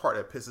 this is the part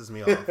that pisses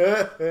me off.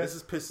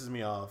 Pisses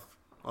me off.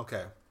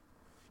 Okay.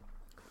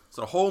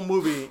 So the whole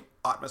movie,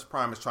 Optimus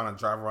Prime is trying to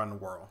drive around the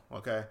world.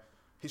 Okay.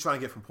 He's trying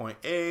to get from point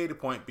A to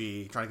point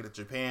B, trying to get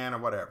to Japan or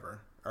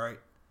whatever. All right.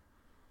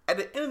 At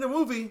the end of the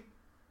movie,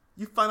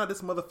 you find out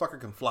this motherfucker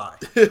can fly.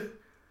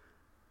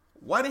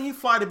 Why didn't he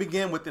fly to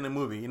begin with in the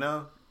movie? You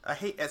know, I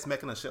hate Ex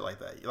Machina shit like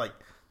that. Like,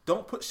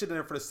 don't put shit in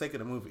there for the sake of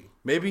the movie.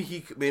 Maybe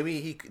he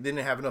didn't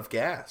have enough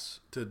gas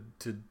to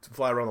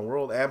fly around the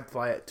world and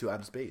fly it to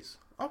outer space.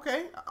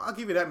 Okay, I'll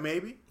give you that.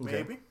 Maybe.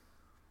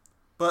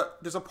 But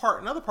there's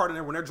another part in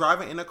there when they're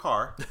driving in a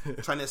car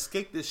trying to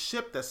escape this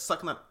ship that's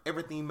sucking up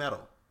everything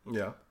metal.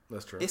 Yeah,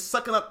 that's true. It's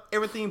sucking up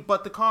everything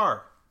but the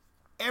car.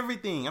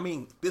 Everything. I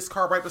mean, this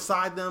car right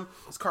beside them,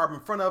 this car in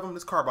front of them,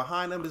 this car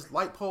behind them, this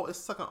light pole, it's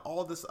sucking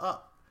all this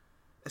up.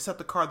 Except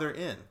the car they're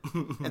in.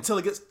 Until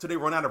they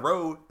run out of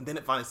road, and then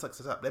it finally sucks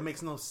us up. That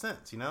makes no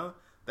sense, you know?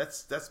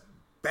 That's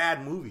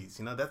bad movies,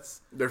 you know?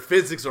 Their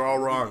physics are all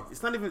wrong.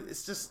 It's not even,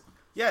 it's just,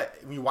 yeah,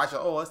 when you watch it,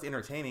 oh, it's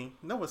entertaining.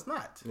 No, it's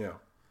not. Yeah.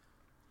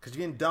 Because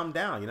you're getting dumbed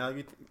down, you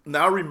know?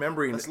 Now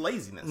remembering... That's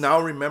laziness.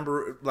 Now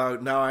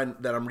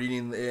that I'm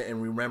reading it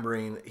and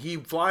remembering, he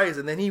flies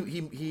and then he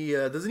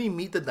doesn't he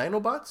meet the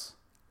Dinobots?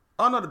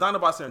 Oh, no, the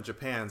Dinobots are in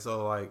Japan,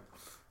 so, like,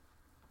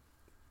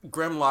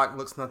 Grimlock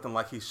looks nothing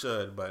like he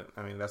should, but,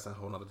 I mean, that's a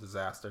whole other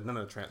disaster. None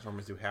of the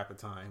Transformers do half the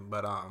time,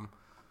 but,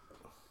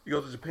 you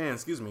go to Japan,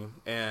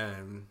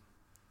 and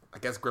I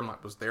guess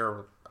Grimlock was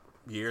there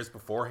years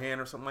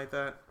beforehand or something like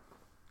that.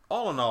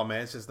 All in all,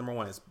 man, it's just, number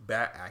one, it's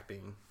bad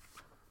acting.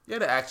 Yeah,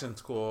 the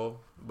action's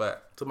cool,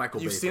 but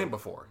you've seen it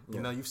before.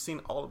 You know, you've seen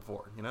all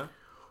before, you know?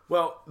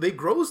 Well, they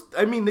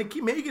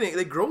keep making it.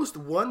 They grossed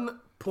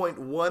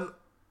 $1.1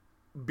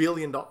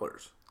 billion.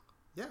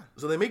 Yeah.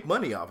 So they make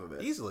money off of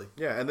it. Easily.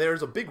 Yeah, and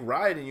there's a big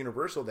ride in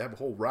Universal. They have a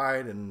whole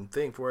ride and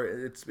thing for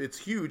it. It's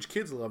huge.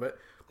 Kids love it.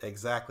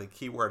 Exactly.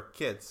 Keyword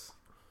kids.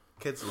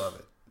 Kids love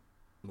it.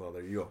 Well,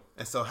 there you go.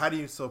 And so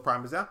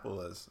prime example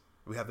is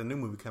we have the new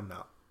movie coming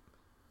out.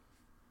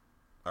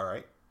 All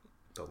right.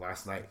 The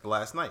last night.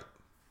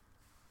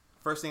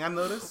 First thing I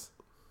noticed,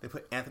 they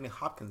put Anthony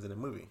Hopkins in the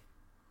movie.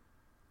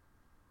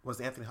 What's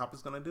Anthony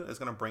Hopkins going to do? It's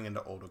going to bring in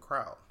the older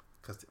crowd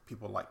because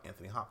people like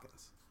Anthony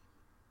Hopkins.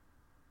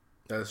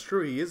 That's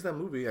true. He is in that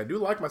movie. I do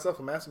like myself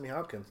some Anthony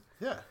Hopkins.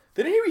 Yeah.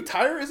 Didn't he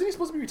retire? Isn't he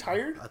supposed to be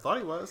retired? I thought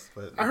he was,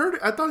 but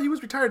I thought he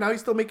was retired. Now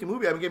he's still making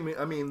movies.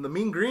 I mean, the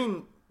Mean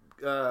Green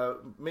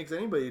makes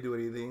anybody do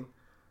anything.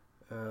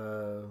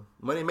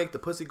 Money make the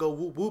pussy go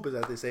whoop whoop,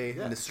 as they say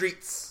in the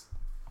streets.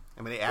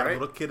 I mean, they add a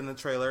little kid in the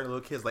trailer. The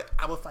little kid's like,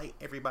 I will fight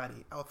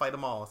everybody. I will fight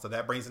them all. So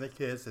that brings in the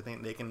kids to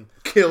think they can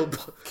kill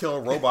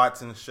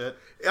robots and shit.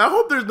 I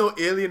hope there's no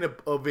alien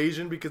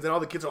invasion because then all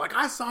the kids are like,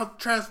 I saw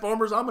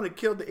Transformers. I'm going to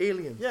kill the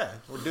aliens. Yeah,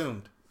 we're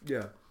doomed.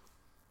 Yeah.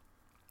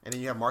 And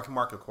then you have Marky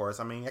Mark, of course.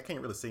 I mean, I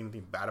can't really say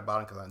anything bad about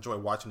him because I enjoy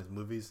watching his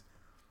movies.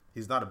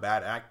 He's not a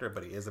bad actor,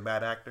 but he is a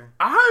bad actor.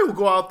 I will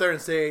go out there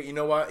and say, you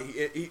know what?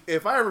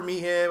 If I ever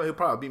meet him, he'll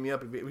probably beat me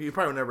up. He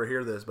probably will never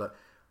hear this, but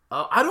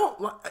I don't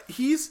like...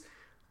 He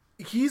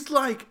is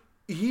like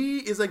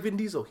Vin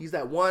Diesel. He's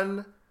that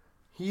one.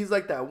 He's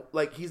like that.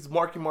 Like he's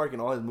Marky Mark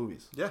in all his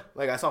movies. Yeah.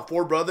 Like I saw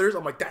Four Brothers.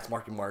 I'm like, that's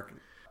Marky Mark.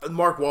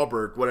 Mark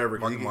Wahlberg, whatever.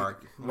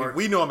 Mark.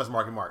 We know him as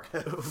Marky Mark.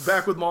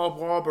 Back with Mark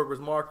Wahlberg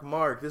was Mark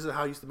Mark. This is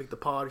how I used to make the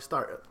party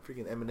start.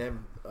 Freaking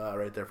Eminem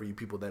right there for you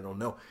people that don't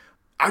know.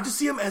 I just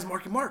see him as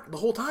Marky Mark the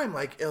whole time.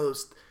 Like it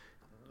was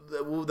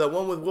the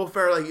one with Will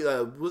Ferrell. Like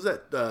what was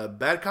that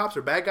Bad Cops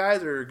or Bad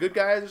Guys or Good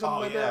Guys or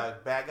something like that? Oh yeah,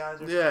 Bad Guys or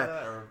something like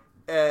that? Or...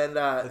 And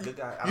the good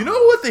guy. You know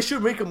what they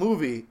should make a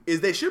movie is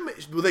they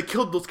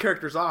killed those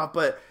characters off,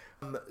 but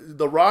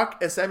The Rock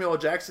and Samuel L.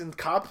 Jackson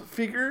cop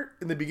figure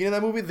in the beginning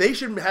of that movie, they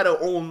should have had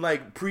their own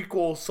like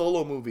prequel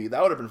solo movie.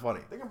 That would have been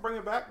funny. They can bring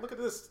it back. Look at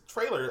this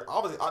trailer.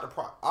 Obviously,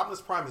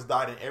 Optimus Prime has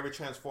died, and every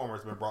Transformer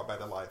has been brought back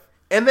to life.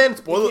 And then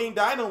he ain't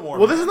die no more.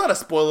 Well, man. This is not a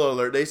spoiler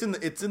alert. It's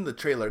in the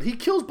trailer. He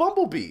kills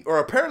Bumblebee, or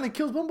apparently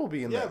kills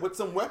Bumblebee in there. Yeah, with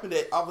some weapon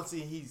that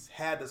obviously he's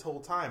had this whole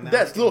time. Now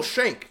that's little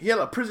shank. He had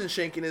a prison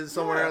shank in his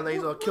somewhere, and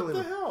he's all killing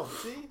him. What the hell?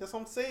 See, that's what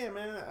I'm saying,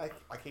 man.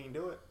 I can't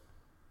do it.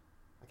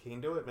 I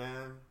can't do it,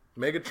 man.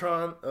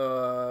 Megatron's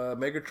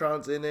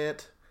in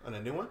it. And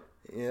a new one.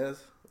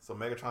 Yes. So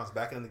Megatron's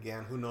back in it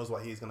again. Who knows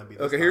what he's going to be?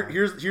 Okay,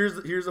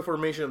 here's the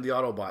formation of the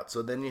Autobots.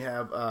 So then you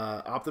have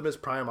Optimus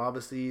Prime,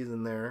 obviously, is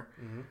in there.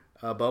 Mm-hmm.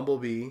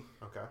 Bumblebee.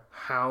 Okay.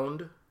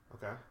 Hound.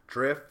 Okay.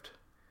 Drift.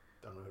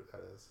 Don't know who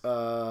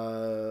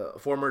that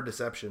is. Former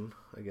Deception,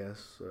 I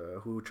guess,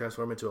 who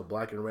transformed into a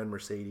black and red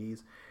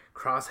Mercedes.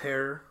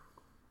 Crosshair.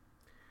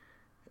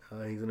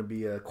 He's gonna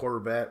be a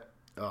Corvette.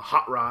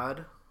 Hot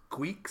Rod.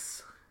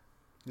 Squeaks.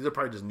 These are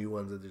probably just new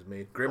ones that they just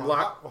made.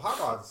 Grimlock. Hot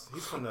Rod's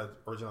he's from the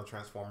original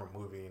Transformer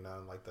movie,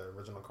 like the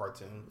original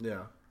cartoon.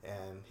 Yeah.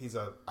 And he's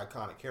an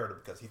iconic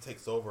character because he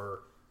takes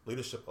over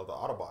leadership of the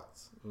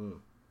Autobots. Mm.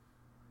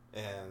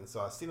 And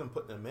so I see them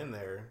putting him in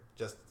there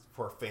just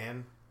for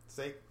fan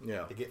sake.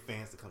 Yeah. To get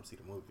fans to come see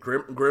the movie.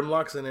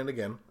 Grimlock's in it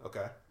again.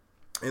 Okay.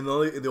 And the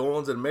only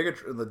ones in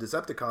the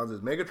Decepticons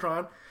is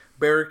Megatron,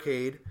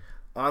 Barricade,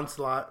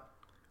 Onslaught,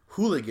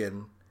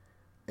 Hooligan,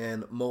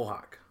 and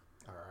Mohawk.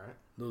 All right.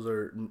 Those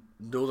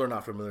are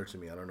not familiar to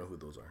me. I don't know who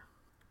those are.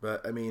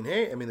 But I mean,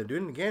 hey, they're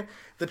doing it again.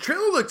 The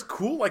trailer looks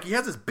cool. Like he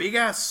has this big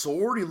ass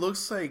sword. He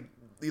looks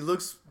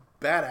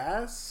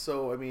badass.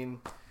 So I mean,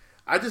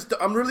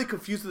 I'm really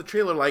confused with the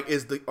trailer. Like,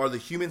 are the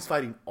humans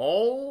fighting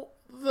all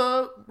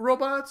the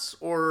robots,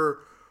 or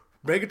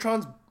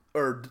Megatron's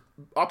or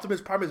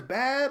Optimus Prime is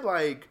bad?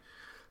 Like,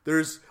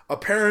 there's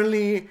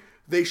apparently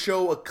they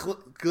show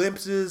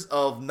glimpses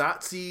of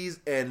Nazis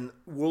and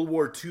World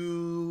War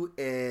II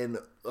and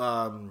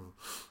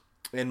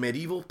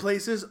medieval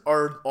places.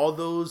 Are all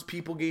those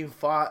people getting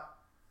fought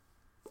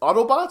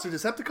Autobots or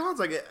Decepticons?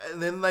 Like,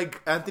 and then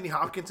like Anthony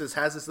Hopkins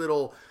has this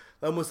little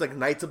almost like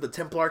Knights of the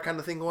Templar kind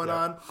of thing going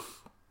on.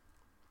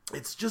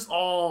 It's just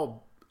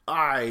all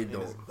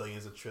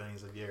billions of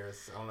trillions of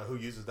years. I don't know who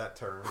uses that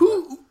term.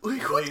 Who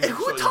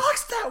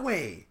talks that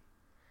way?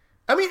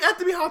 I mean,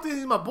 Anthony Hopkins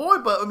is my boy,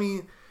 but I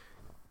mean,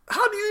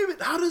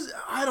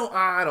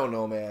 I don't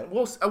know, man.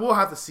 We'll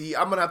have to see.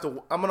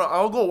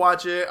 I'll go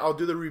watch it. I'll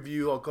do the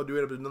review. I'll go do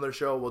it at another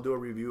show. We'll do a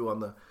review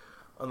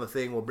on the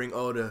thing. We'll bring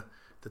O to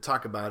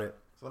talk about it.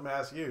 So let me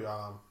ask you, do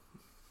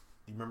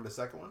you remember the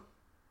second one?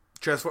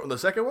 Transform the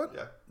second one?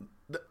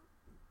 Yeah.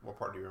 What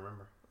part do you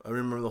remember? I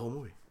remember the whole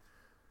movie.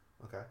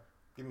 Okay.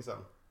 Give me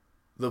something.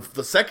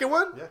 The second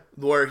one? Yeah.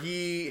 Where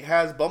he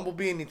has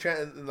Bumblebee and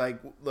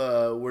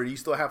where you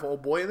still have an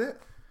old boy in it?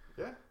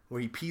 Yeah.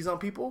 Where he pees on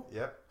people?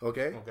 Yep.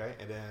 Okay. Okay.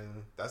 And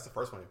then that's the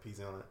first one he pees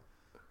on it.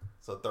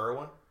 So third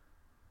one?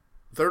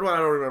 Third one I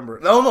don't remember.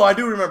 No, I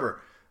do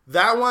remember.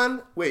 That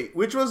one, wait,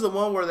 which was the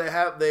one where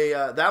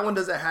that one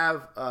doesn't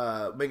have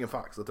Megan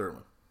Fox, the third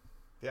one.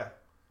 Yeah.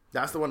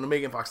 That's the one that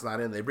Megan Fox is not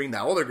in. They bring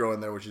that other girl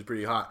in there, which is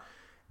pretty hot.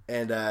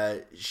 And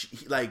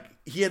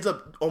he ends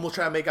up almost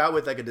trying to make out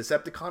with like a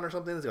Decepticon or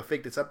something. It's like a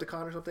fake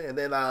Decepticon or something. And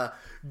then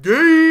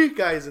gay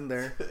guy's in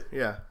there.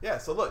 Yeah. Yeah,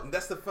 so look,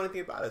 that's the funny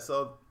thing about it.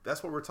 So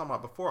that's what we were talking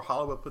about before.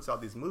 Hollywood puts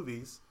out these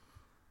movies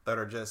that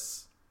are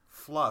just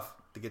fluff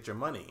to get your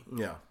money.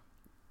 Yeah.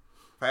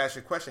 If I ask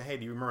you a question, hey,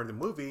 do you remember the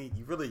movie?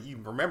 You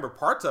remember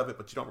parts of it,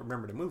 but you don't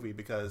remember the movie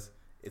because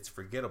it's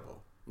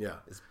forgettable. Yeah.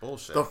 It's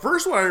bullshit. The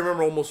first one I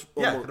remember almost.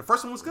 Yeah, the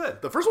first one was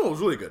good. The first one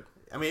was really good.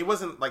 I mean, it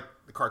wasn't like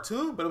the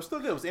cartoon, but it was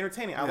still good. It was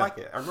entertaining. I like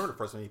it. I remember the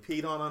first one. He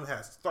peed on him. It had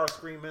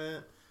Starscream in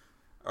it.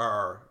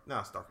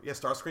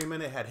 Starscream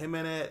in it. It had him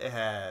in it. It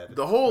had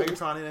the whole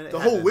Megatron in it. The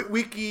whole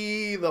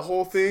Witwicky, the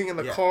whole thing in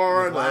the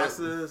car. The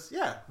glasses.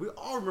 Yeah, we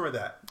all remember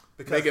that.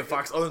 Megan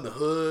Fox under the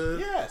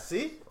hood. Yeah,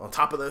 see? On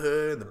top of the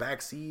hood, in the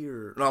back seat.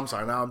 No, I'm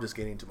sorry. Now I'm just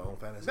getting into my own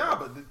fantasy. No,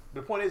 but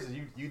the point is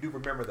you do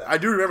remember that. I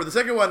do remember. The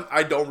second one,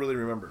 I don't really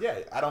remember. Yeah,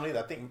 I don't either.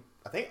 I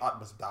think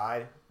Optimus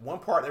died. One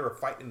part they were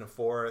fighting in the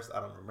forest. I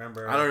don't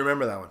remember. I don't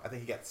remember that one. I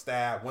think he got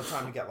stabbed. One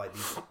time he got like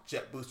these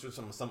jet boosters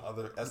from some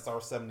other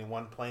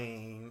SR-71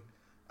 plane.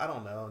 I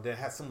don't know. Then it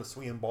had some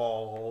swinging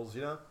balls,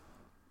 you know?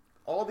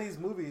 All these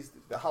movies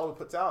that Hollywood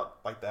puts out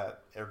like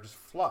that are just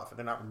fluff.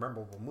 They're not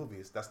memorable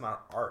movies. That's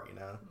not art, you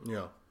know?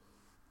 Yeah.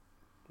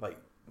 Like,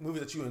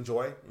 movies that you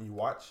enjoy and you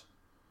watch,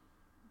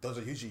 those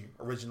are usually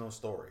original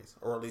stories.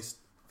 Or at least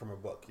from a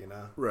book, you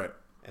know? Right.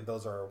 And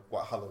those are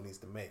what Hollywood needs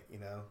to make, you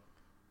know?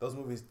 Those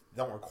movies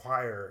don't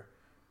require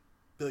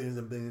billions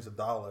and billions of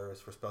dollars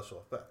for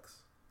special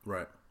effects.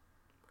 Right.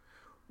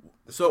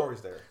 The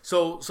story's there.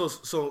 So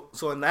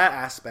in that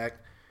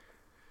aspect,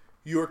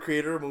 you're a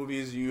creator of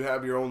movies. You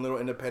have your own little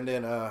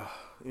independent,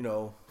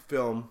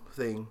 film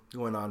thing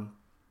going on,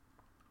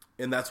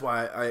 and that's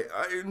why I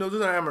know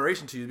there's an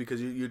admiration to you because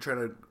you're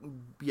trying to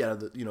be out of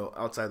the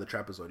outside the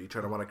trapezoid. You're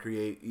trying to want to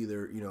create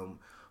either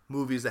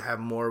movies that have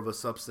more of a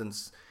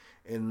substance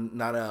and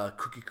not a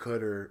cookie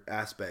cutter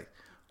aspect.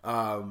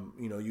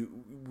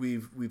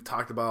 We've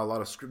talked about a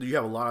lot of scripts. You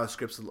have a lot of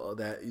scripts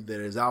that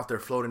is out there,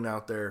 floating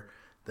out there,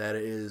 that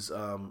is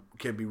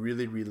can be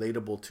really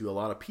relatable to a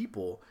lot of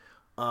people.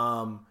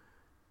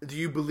 Do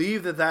you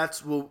believe that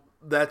that's what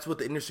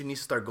the industry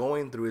needs to start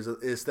going through? Is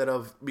instead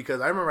of,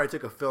 because I remember I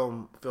took a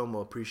film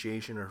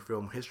appreciation or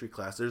film history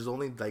class. There's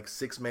only like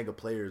 6 mega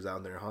players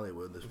out there in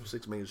Hollywood. There's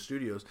 6 mega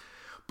studios,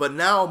 but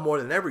now more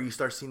than ever, you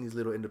start seeing these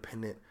little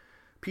independent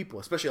people,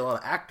 especially a lot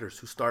of actors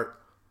who start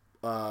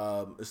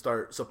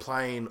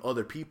supplying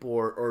other people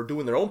or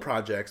doing their own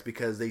projects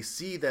because they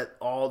see that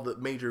all the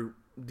major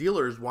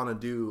dealers want to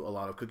do a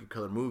lot of cookie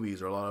cutter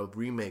movies or a lot of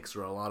remakes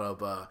or a lot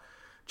of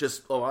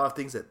just a lot of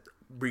things that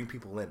bring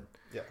people in.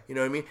 Yeah. You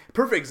know what I mean?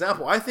 Perfect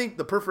example. I think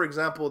the perfect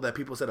example that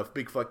people said a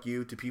big fuck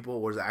you to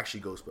people was actually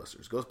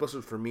Ghostbusters.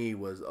 Ghostbusters for me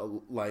was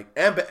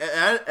and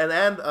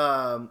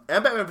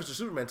Batman vs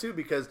Superman too,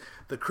 because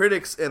the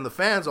critics and the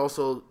fans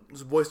also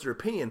voiced their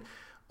opinion,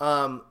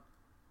 and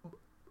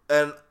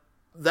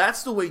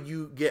that's the way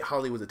you get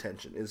Hollywood's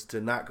attention, is to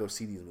not go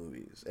see these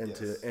movies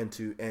and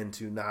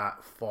to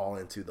not fall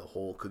into the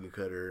whole cookie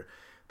cutter,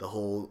 the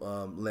whole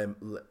what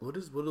are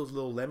those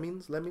little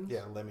lemmings?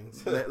 Yeah,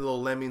 lemmings.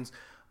 Little lemmings.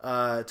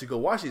 To go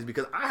watch these,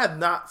 because I have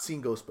not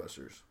seen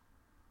Ghostbusters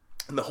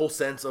in the whole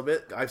sense of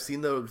it. I've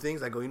seen the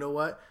things. I go, you know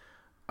what?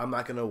 I'm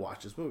not gonna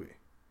watch this movie.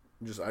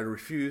 I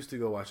refuse to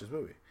go watch this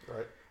movie.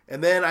 Right.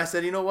 And then I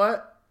said, you know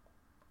what?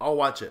 I'll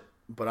watch it,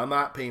 but I'm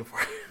not paying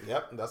for it.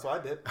 Yep, that's what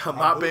I did. I'm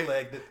not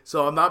paying.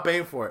 So I'm not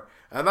paying for it.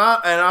 I'm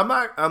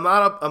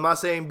not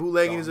saying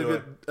bootlegging is a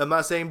good. I'm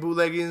not saying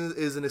bootlegging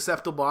is an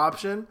acceptable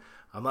option.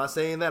 I'm not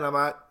saying that. I'm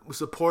not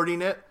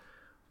supporting it.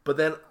 But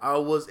then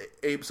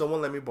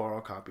someone let me borrow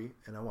a copy,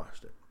 and I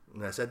watched it.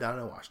 And I sat down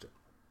and I watched it.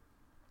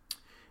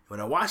 When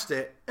I watched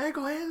it, I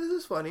go, hey, this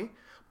is funny.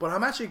 But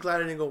I'm actually glad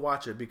I didn't go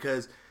watch it,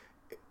 because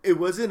it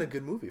wasn't a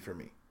good movie for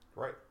me.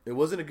 Right. It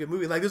wasn't a good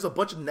movie. Like, there's a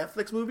bunch of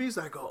Netflix movies.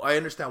 I go, I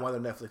understand why they're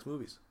Netflix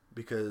movies,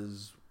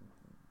 because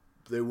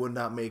they would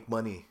not make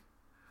money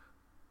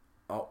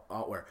in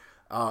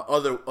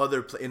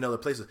other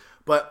places.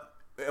 But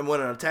I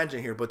went on a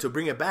tangent here. But to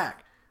bring it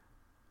back,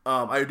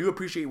 I do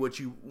appreciate what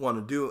you want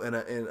to do, and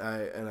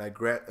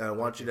I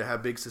want you to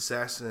have big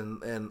success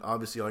and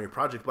obviously on your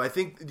project. But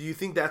do you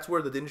think that's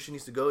where the industry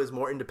needs to go? Is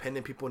more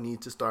independent people need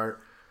to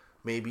start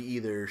maybe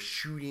either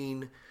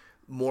shooting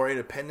more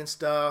independent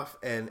stuff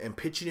and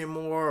pitching it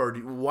more, or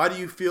how do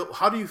you feel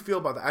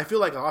about that? I feel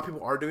like a lot of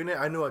people are doing it.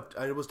 I know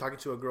I was talking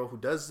to a girl who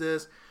does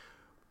this.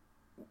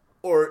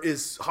 Or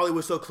is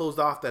Hollywood so closed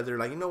off that they're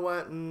like, you know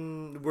what,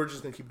 we're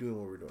just gonna keep doing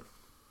what we're doing?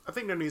 I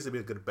think there needs to be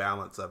a good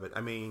balance of it.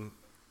 I mean,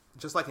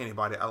 just like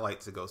anybody, I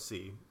like to go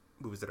see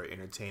movies that are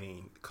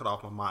entertaining, cut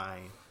off my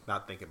mind,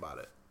 not think about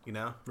it, you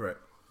know? Right.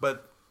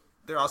 But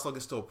there also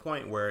gets to a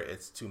point where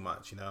it's too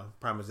much, you know?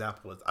 Prime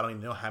example is, I don't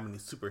even know how many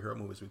superhero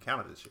movies we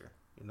counted this year,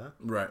 you know?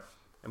 Right.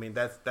 I mean,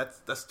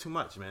 that's too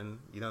much, man.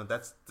 You know,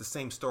 that's the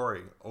same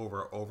story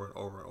over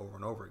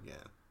and over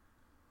again.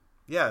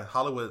 Yeah,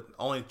 Hollywood,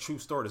 only true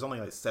story. There's only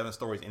like 7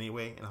 stories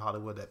anyway in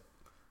Hollywood that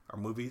are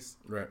movies.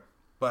 Right.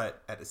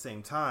 But at the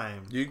same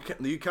time, do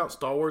you count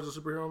Star Wars as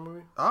a superhero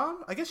movie?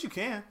 I guess you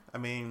can. I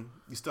mean,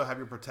 you still have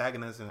your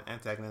protagonist and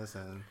antagonist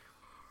and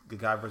good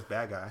guy versus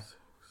bad guy. 6,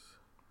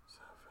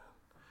 7.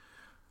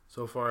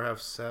 So far, I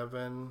have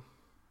 7.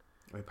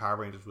 I mean, Power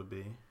Rangers would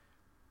be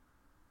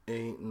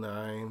 8,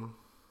 9,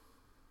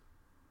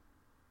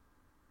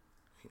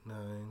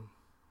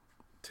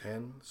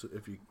 10. So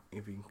if you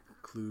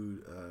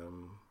include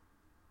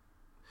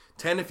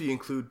 10, if you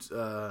include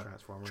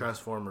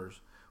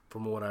Transformers.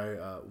 From what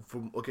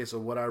so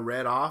what I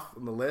read off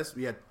on the list,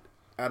 we had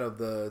out of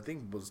the, I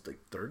think it was like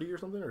 30 or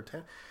something, or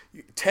 10.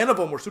 10 of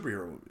them were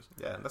superhero movies.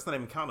 Yeah, that's not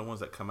even counting the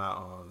ones that come out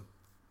on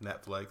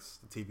Netflix,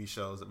 the TV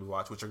shows that we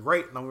watch, which are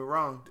great. Don't get me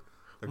wrong,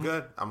 they're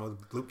good. I'm a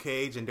Luke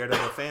Cage and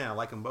Daredevil fan. I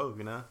like them both,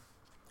 you know.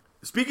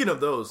 Speaking of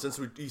those,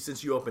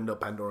 since you opened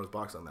up Pandora's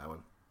box on that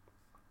one,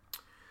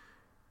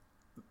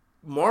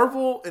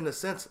 Marvel, in a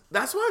sense,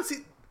 that's why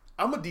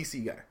I'm a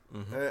DC guy.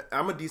 Mm-hmm.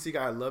 I'm a DC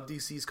guy. I love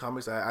DC's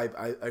comics. I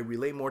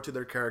relate more to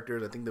their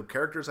characters. I think the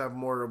characters have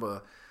more of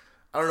a,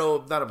 I don't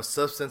know, not of a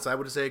substance, I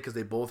would say, because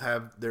they both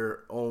have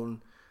their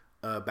own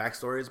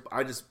backstories.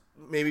 I just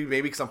maybe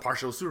because I'm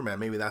partial to Superman.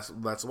 Maybe that's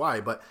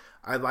why. But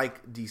I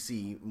like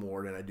DC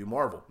more than I do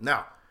Marvel.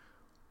 Now,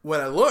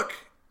 when I look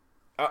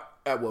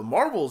at what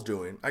Marvel's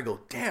doing, I go,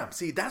 damn.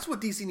 See, that's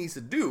what DC needs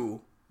to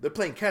do. They're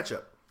playing catch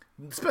up,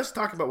 especially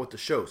talking about what the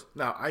shows.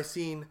 Now, I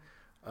seen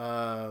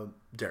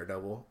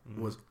Daredevil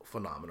was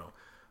phenomenal.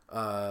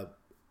 I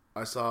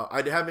saw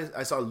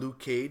Luke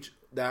Cage.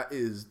 That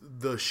is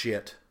the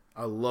shit.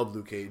 I love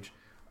Luke Cage.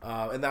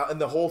 And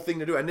the whole thing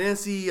to do. I didn't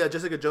see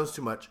Jessica Jones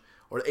too much,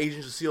 or the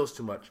Agents of S.H.I.E.L.D.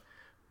 too much,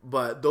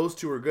 but those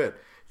two are good.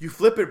 You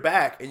flip it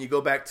back and you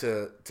go back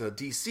to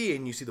DC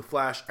and you see the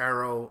Flash,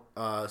 Arrow,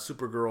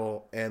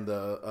 Supergirl, and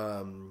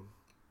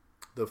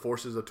the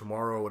Forces of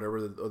Tomorrow,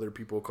 whatever the other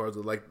people cards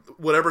are, like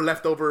whatever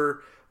left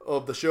over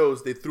of the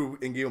shows they threw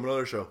and gave them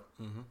another show.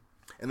 Mm-hmm.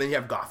 And then you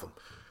have Gotham.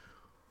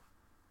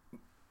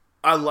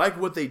 I like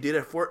what they did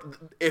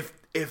if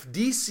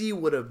DC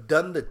would have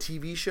done the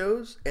TV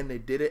shows and they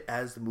did it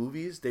as the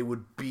movies, they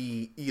would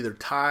be either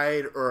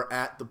tied or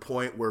at the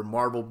point where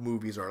Marvel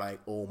movies are like,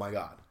 oh my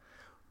god.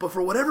 But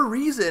for whatever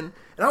reason,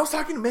 and I was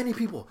talking to many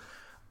people,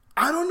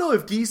 I don't know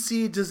if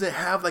DC doesn't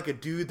have like a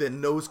dude that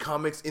knows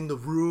comics in the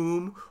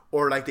room,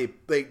 or like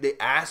they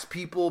ask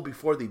people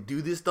before they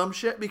do this dumb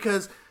shit,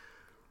 because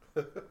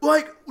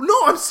like, no,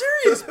 I'm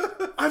serious.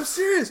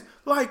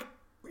 Like,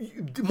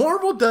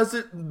 Marvel does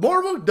it.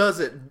 Marvel does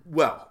it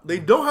well. They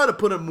know how to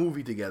put a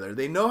movie together.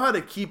 They know how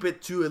to keep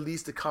it to at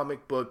least a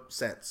comic book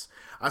sense.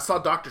 I saw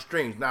Doctor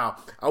Strange. Now,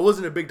 I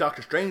wasn't a big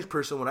Doctor Strange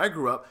person when I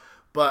grew up,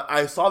 but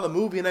I saw the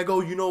movie and I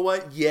go, you know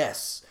what?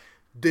 Yes,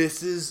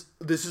 this is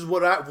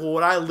what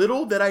I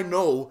little that I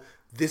know.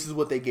 This is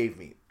what they gave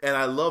me, and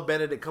I love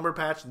Benedict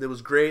Cumberbatch. It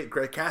was great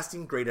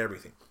casting, great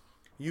everything.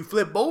 You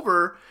flip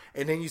over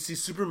and then you see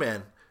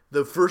Superman,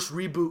 the first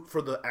reboot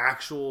for the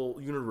actual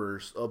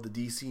universe of the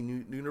DC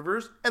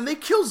universe, and they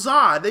kill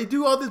Zod. They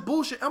do all this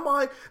bullshit. I'm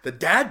like, the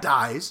dad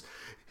dies.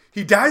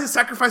 He dies and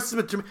sacrifices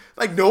him to me.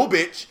 Like, no,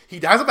 bitch. He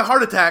dies of a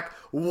heart attack.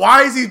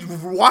 Why is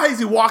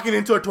he walking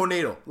into a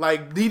tornado?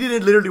 Like, he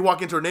didn't literally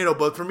walk into a tornado,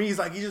 but for me, he's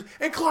like,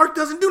 and Clark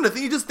doesn't do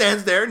nothing. He just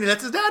stands there and he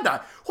lets his dad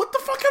die. What the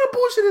fuck kind of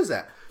bullshit is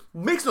that?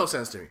 Makes no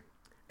sense to me.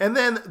 And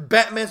then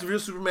Batman's Real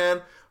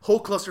Superman,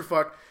 whole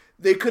clusterfuck.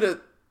 They could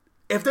have,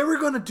 if they were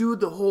going to do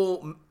the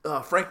whole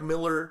Frank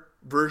Miller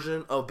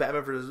version of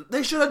Batman vs.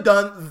 they should have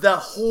done the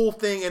whole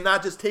thing and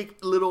not just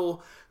take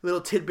little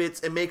tidbits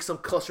and make some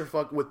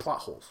clusterfuck with plot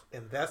holes.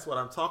 And that's what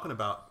I'm talking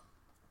about.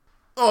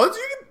 Oh,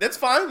 that's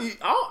fine.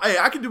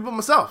 I can do it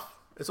myself.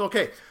 It's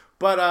okay.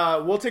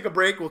 But we'll take a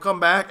break. We'll come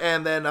back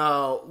and then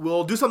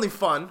we'll do something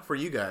fun for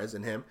you guys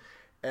and him.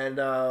 And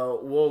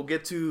we'll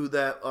get to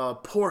that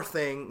poor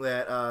thing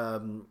that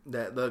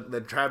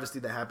the travesty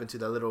that happened to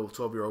that little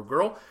 12-year-old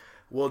girl.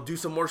 We'll do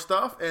some more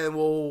stuff, and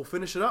we'll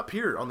finish it up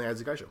here on the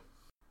Isaac Guy Show.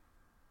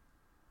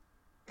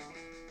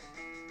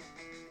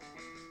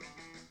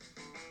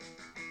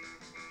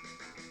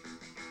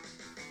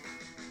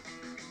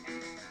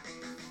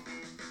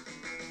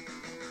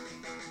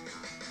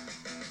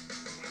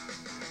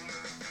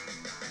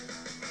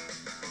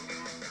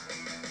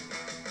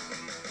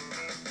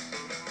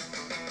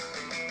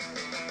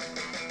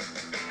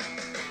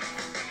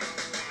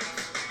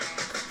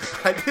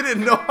 I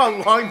didn't know how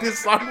long this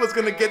song was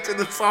going to get to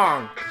the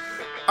song.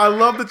 I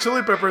love the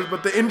Chili Peppers,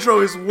 but the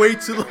intro is way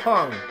too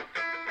long.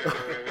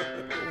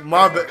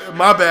 My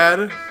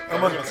bad.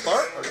 I'm going to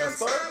start?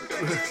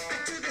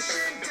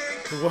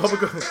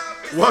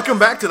 Welcome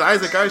back to the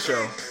Isaac Guy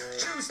Show.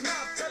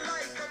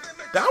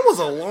 That was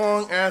a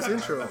long-ass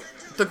intro.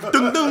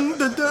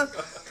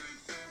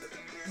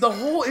 The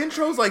whole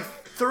intro is like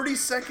 30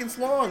 seconds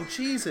long.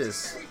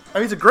 Jesus. I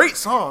mean, it's a great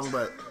song,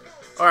 but...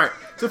 All right,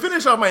 to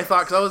finish off my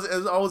thought,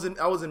 because I was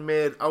in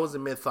mid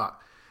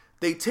thought.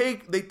 They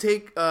take things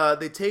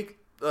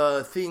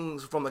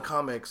from the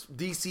comics,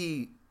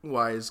 DC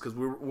wise, because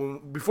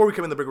before we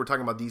come in the break, we're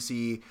talking about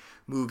DC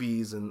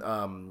movies and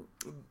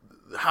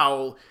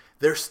how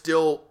they're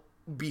still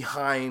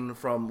behind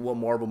from what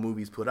Marvel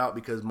movies put out,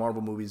 because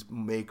Marvel movies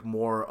make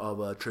more of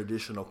a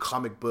traditional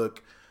comic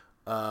book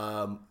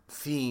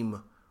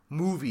theme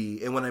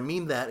movie, and what I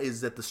mean that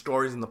is that the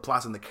stories and the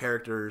plots and the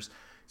characters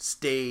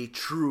stay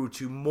true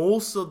to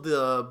most of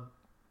the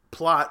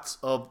plots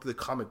of the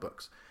comic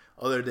books,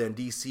 other than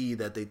DC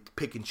that they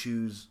pick and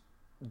choose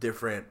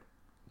different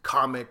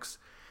comics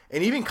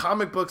and even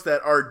comic books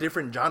that are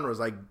different genres,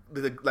 like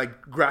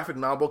graphic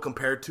novel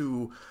compared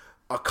to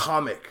a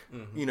comic.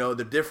 Mm-hmm. You know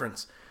the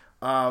difference,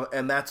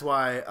 and that's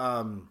why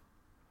I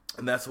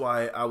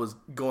was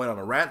going on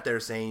a rant there,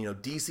 saying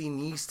DC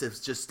needs to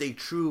just stay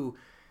true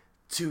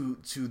to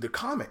the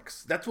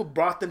comics. That's what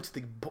brought them to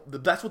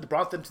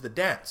the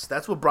dance.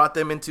 That's what brought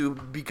them into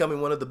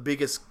becoming one of the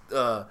biggest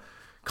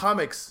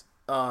comics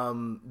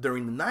during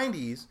the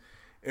 90s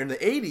and the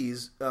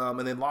 80s,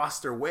 and they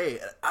lost their way.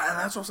 And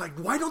that's what I was like,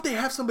 why don't they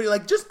have somebody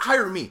like, just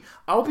hire me.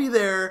 I'll be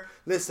there.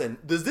 Listen,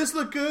 does this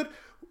look good?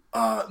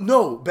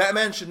 No,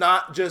 Batman should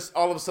not just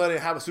all of a sudden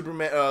have a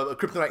a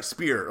kryptonite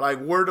spear. Like,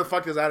 where the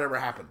fuck does that ever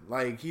happen?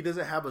 Like, he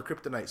doesn't have a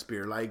kryptonite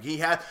spear. Like,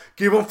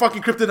 give him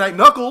fucking kryptonite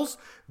knuckles.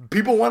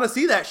 People want to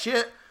see that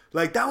shit.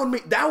 Like,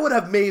 that would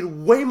have made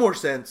way more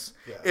sense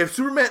if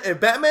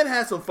Batman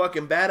had some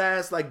fucking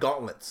badass like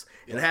gauntlets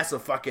and had some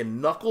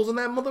fucking knuckles in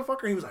that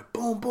motherfucker. He was like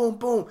boom, boom,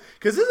 boom.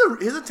 Because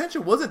his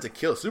intention wasn't to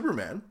kill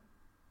Superman.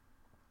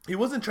 He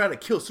wasn't trying to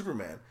kill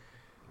Superman.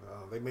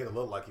 They made it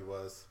look like he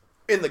was.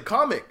 In the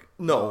comic,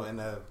 no.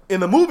 In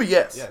the movie,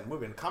 yes. Yeah, in the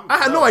movie. In the comic, I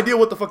had no idea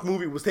what the fuck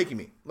movie was taking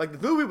me. Like,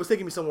 the movie was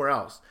taking me somewhere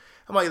else.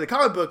 I'm like, in the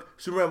comic book,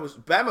 Batman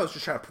was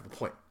just trying to prove a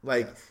point.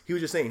 Like, he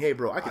was just saying, hey,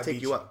 bro, I could take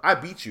you out. I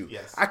beat you.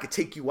 Yes. I could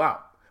take you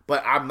out.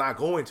 But I'm not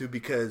going to,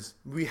 because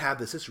we have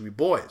this history,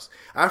 boys.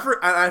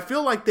 I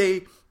feel like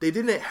they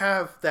didn't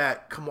have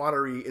that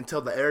camaraderie until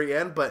the very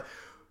end, but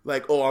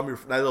like, oh, I'm your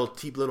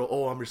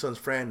son's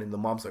friend, and the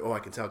mom's like, oh, I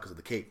can tell because of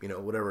the cape,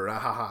 whatever, ha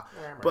ha.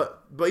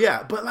 But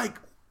like,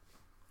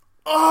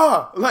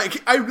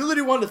 like, I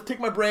really wanted to take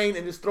my brain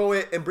and just throw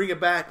it and bring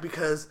it back,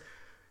 because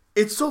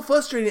it's so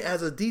frustrating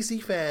as a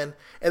DC fan.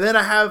 And then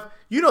I have,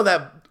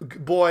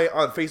 that boy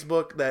on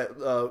Facebook, that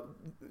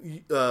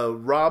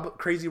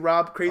Crazy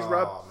Rob.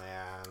 Oh,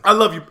 man. I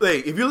love you. Hey,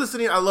 if you're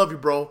listening, I love you,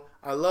 bro.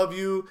 I love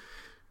you.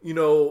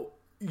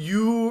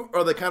 You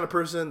are the kind of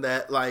person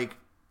that, like,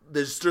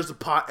 there's a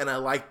pot, and I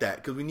like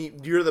that, because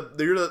you're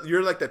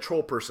like that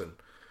troll person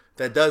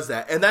that does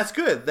that, and that's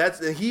good.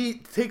 He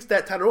takes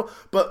that title role.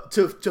 But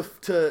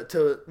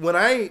to when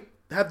I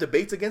have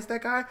debates against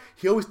that guy,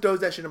 he always throws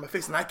that shit in my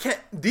face, and I can't.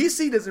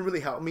 DC doesn't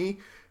really help me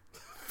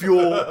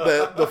fuel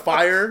the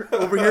fire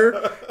over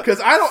here,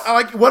 because I don't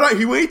like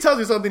when he tells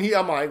me something.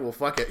 I'm like, well,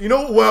 fuck it. You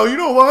know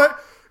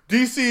what?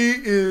 DC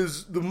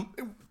is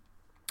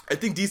I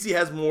think DC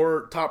has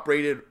more top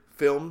rated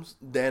films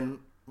than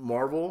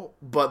Marvel,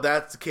 but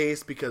that's the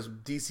case because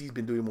DC's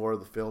been doing more of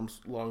the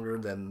films longer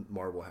than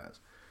Marvel has.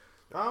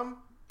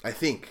 I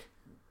think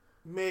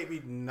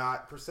maybe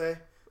not per se.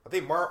 I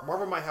think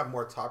Marvel might have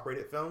more top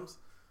rated films,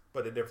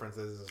 but the difference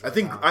is I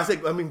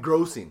mean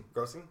grossing.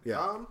 Grossing?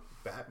 Yeah.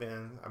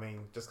 Batman. I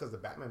mean, just because the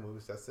Batman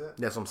movies, that's it.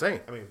 That's what I'm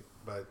saying. I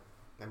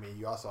mean,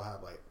 you also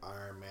have like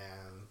Iron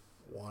Man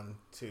 1,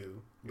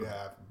 2. You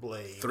have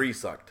Blade. 3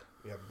 sucked.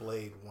 You have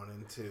Blade 1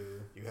 and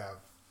 2. You have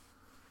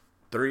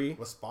 3.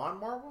 Was Spawn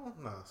Marvel?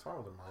 No, Spawn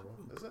wasn't Marvel,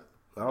 is it?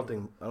 I don't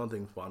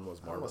think Spawn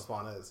was Marvel. I don't know what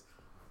Spawn is.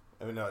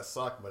 I mean, no, it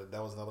sucked, but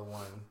that was another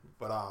one.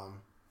 But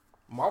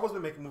Marvel's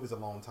been making movies a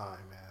long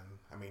time, man.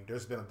 I mean,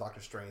 there's been a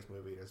Doctor Strange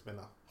movie. There's been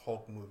a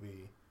Hulk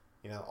movie.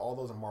 You know, all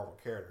those are Marvel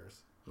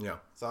characters. Yeah.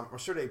 So I'm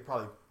sure they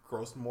probably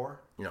grossed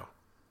more. Yeah.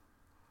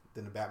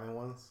 Than the Batman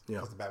ones. Yeah.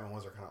 Because the Batman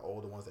ones are kind of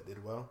old, the ones that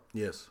did well.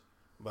 Yes.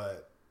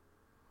 But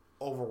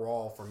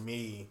overall, for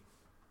me,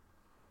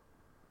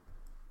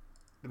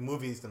 the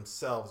movies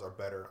themselves are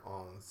better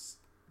on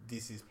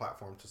DC's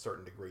platform to a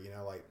certain degree. You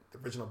know, like the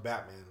original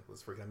Batman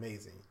was freaking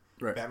amazing.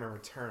 Right. Batman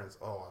Returns.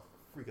 Oh,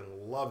 I freaking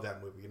love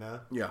that movie. You know.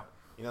 Yeah.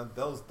 You know,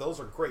 those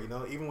are great. You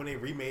know, even when they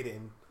remade it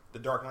in the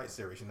Dark Knight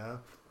series. You know,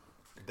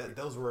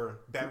 those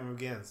were Batman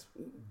Begins.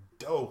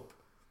 Dope.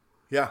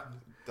 Yeah.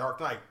 Dark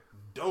Knight.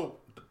 Dope.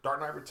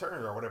 Dark Knight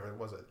Returns or whatever it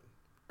was.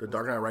 The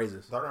Dark Knight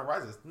Rises. Dark Knight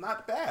Rises.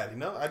 Not bad. You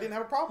know, I didn't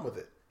have a problem with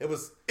it. It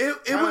was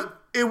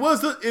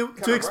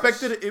to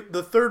expect it.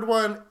 The third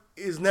one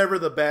is never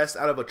the best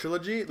out of a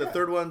trilogy. The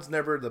third one's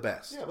never the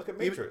best. Yeah, look at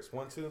Matrix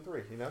 1, 2, and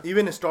 3. You know,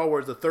 even in Star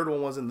Wars, the third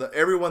one wasn't.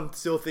 Everyone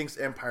still thinks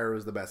Empire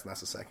is the best, and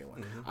that's the second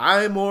one. Mm-hmm.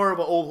 I'm more of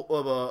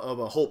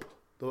a Hope,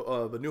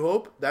 the New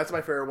Hope. That's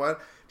my favorite one,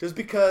 just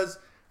because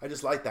I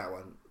just like that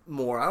one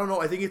more. I don't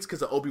know. I think it's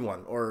because of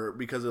Obi-Wan or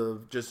because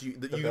of just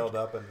the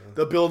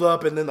build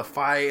up and then the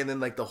fight and then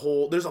like the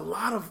whole. There's a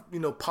lot of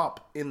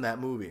pop in that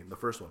movie, the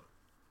first one.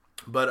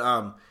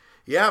 But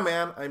yeah,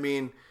 man. I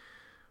mean,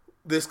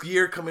 this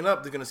year coming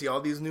up, they're gonna see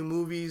all these new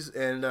movies,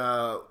 and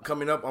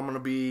coming up, I'm gonna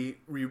be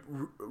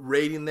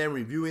rating them,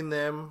 reviewing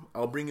them.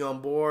 I'll bring you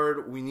on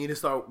board. We need to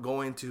start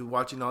going to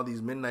watching all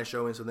these midnight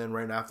showings, so then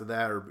right after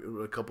that,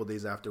 or a couple of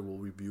days after, we'll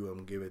review them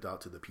and give it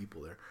out to the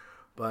people there.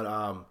 But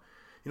I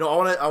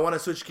want to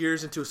switch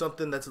gears into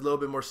something that's a little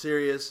bit more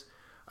serious.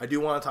 I do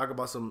want to talk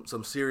about some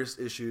serious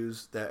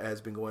issues that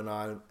has been going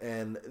on,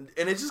 and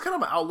it's just kind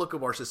of an outlook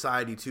of our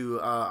society too.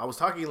 I was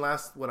talking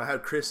when I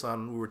had Chris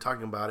on, we were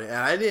talking about it, and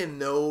I didn't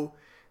know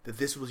that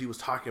this was he was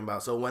talking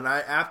about. So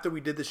after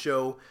we did the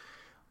show,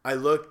 I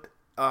looked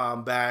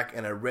back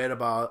and I read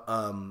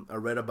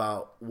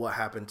about what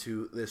happened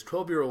to this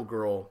 12-year-old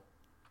girl,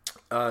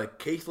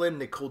 Caitlin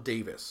Nicole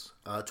Davis,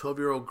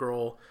 12-year-old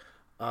girl.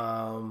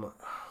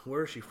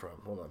 Where is she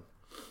from? Hold on.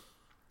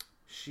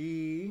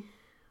 She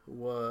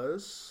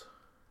was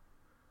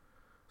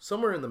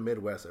somewhere in the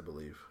Midwest, I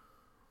believe.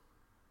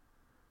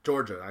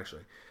 Georgia,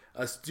 actually.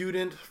 A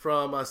student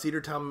from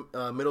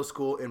Cedartown Middle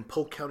School in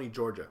Polk County,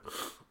 Georgia.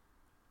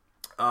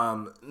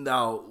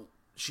 Now,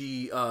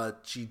 she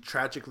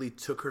tragically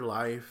took her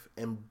life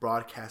and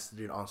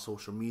broadcasted it on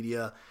social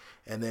media,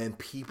 and then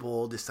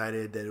people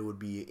decided that it would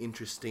be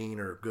interesting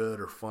or good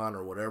or fun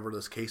or whatever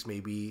this case may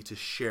be to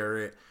share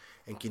it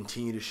and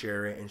continue to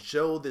share it and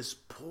show this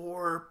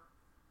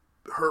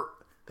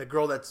that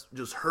girl that's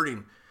just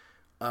hurting,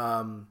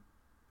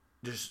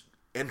 just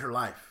end her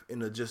life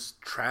in a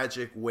just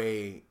tragic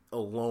way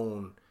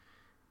alone.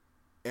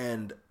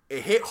 And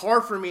it hit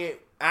hard for me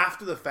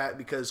after the fact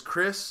because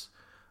Chris,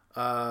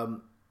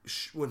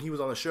 when he was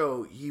on the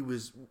show, he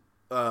was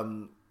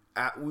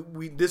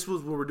this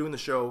was when we were doing the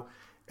show,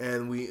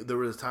 and there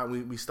was a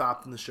time we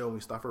stopped in the show and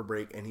we stopped for a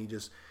break, and he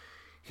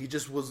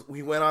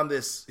went on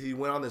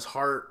this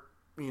heart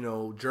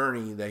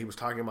journey that he was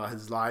talking about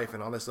his life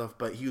and all that stuff,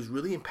 but he was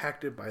really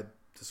impacted by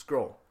this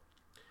girl,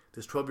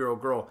 this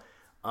 12-year-old girl.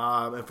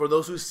 And for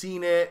those who've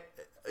seen it,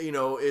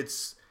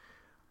 it's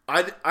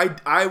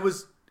I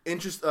was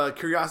interested.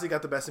 Curiosity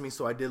got the best of me,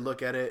 so I did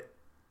look at it,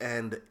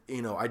 and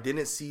I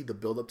didn't see the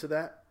build up to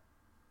that,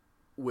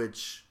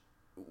 which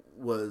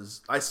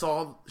was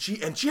she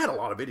had a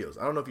lot of videos.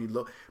 I don't know if you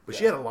look, but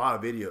she had a lot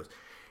of videos,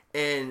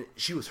 and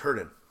she was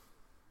hurting.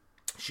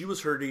 She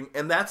was hurting,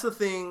 and that's the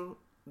thing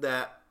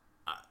that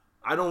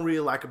I don't really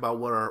like about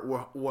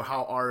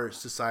how our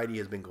society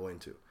has been going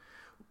to.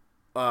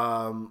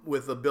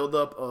 With the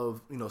buildup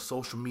of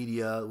social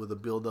media, with the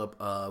buildup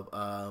of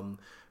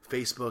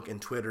Facebook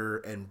and Twitter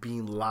and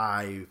being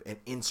live and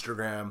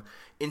Instagram,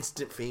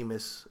 instant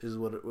famous is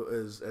what it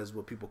is, as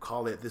what people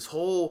call it. This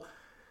whole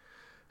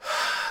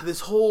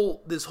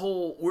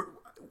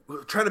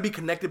we're trying to be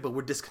connected, but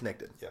we're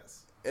disconnected.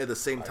 Yes, at the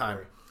same time.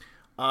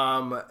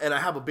 And I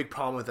have a big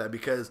problem with that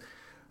because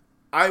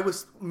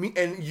me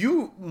and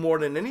you more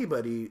than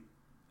anybody,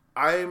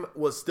 I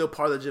was still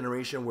part of the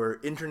generation where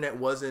internet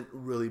wasn't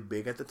really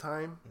big at the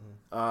time.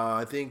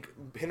 I think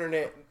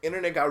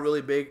internet got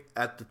really big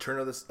at the turn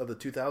of the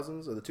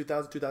 2000s or the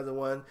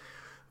 2001.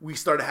 We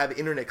started having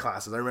internet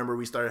classes. I remember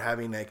we started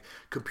having like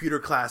computer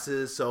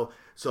classes. So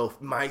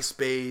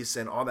MySpace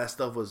and all that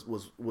stuff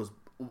was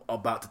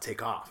about to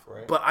take off.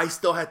 Right. But I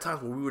still had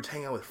times where we would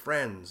hang out with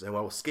friends and I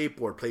would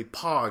skateboard, play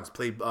pogs,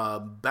 play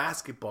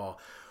basketball,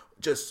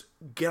 just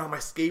get on my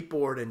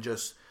skateboard and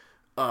just.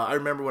 I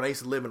remember when I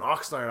used to live in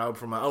Oxnard,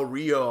 from El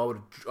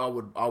Rio, I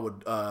would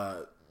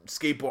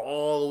skateboard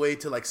all the way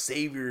to like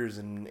Saviors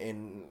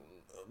and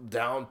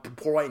down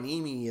Port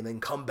Hueneme and then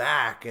come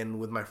back, and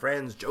with my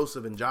friends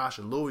Joseph and Josh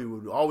and Louie, we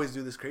would always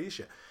do this crazy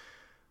shit.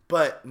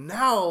 But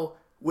now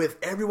with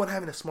everyone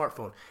having a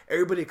smartphone,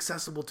 everybody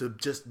accessible to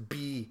just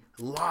be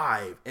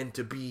live and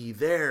to be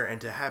there and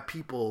to have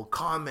people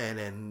comment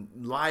and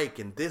like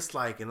and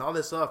dislike and all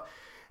this stuff.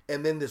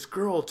 And then this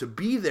girl to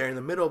be there in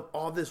the middle of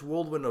all this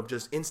whirlwind of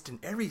just instant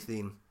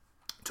everything,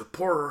 to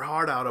pour her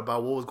heart out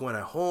about what was going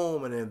on at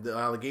home and the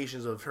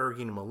allegations of her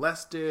getting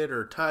molested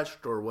or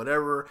touched or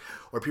whatever,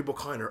 or people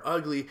calling her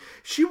ugly.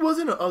 She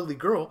wasn't an ugly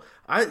girl.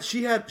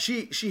 She had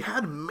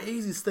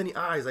amazing stunning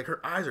eyes. Like,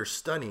 her eyes are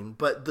stunning,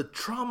 but the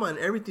trauma and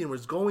everything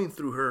was going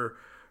through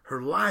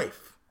her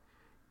life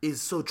is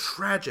so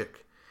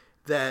tragic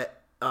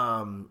that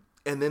and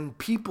then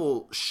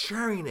people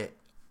sharing it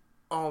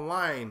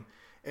online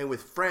and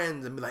with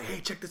friends and be like, hey,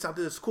 check this out,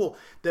 this is cool.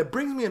 That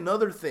brings me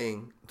another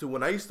thing to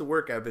when I used to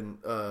work. I've been,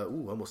 I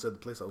almost said the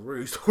place I was working.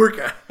 I used to work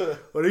at.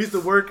 When I used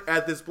to work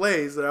at this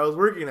place that I was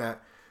working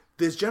at,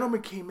 this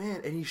gentleman came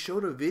in and he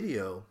showed a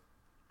video,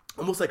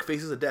 almost like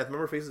Faces of Death.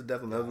 Remember Faces of Death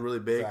when that was really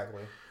big?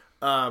 Exactly.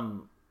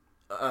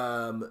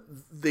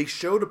 They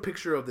showed a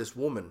picture of this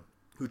woman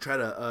who tried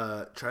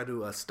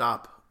to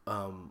stop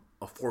a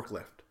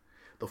forklift.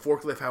 The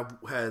forklift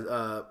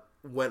had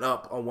went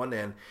up on one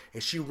end,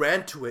 and she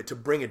ran to it to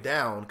bring it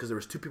down because there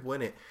was two people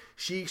in it.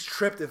 She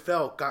tripped and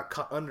fell, got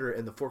caught under it,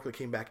 and the forklift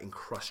came back and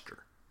crushed her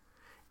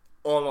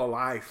on a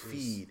live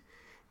feed.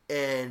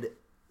 And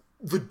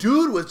the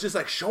dude was just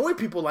like showing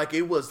people like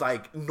it was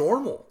like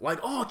normal, like,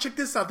 oh, check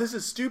this out, this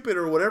is stupid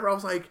or whatever. I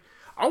was like,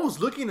 I was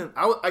looking and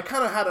I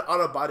kind of had an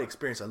out-of-body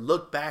experience. I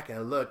looked back and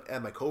I looked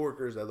at my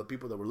coworkers, at the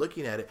people that were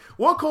looking at it.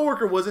 One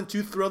coworker wasn't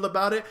too thrilled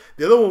about it.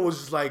 The other one was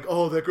just like,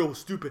 oh, that girl was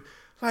stupid.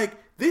 Like,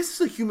 this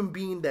is a human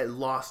being that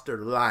lost their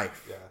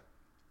life. Yeah.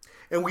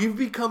 And we've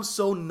become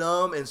so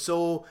numb and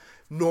so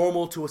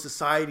normal to a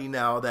society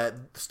now that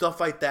stuff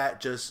like that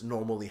just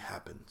normally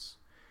happens.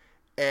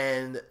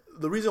 And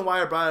the reason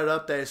why I brought it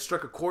up, that it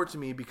struck a chord to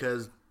me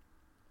because,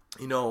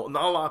 you know,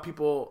 not a lot of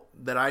people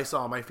that I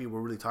saw on my feed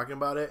were really talking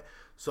about it.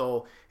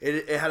 So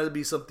it had to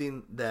be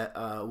something that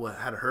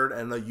had heard.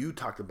 And I know you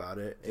talked about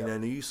it, and I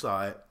know you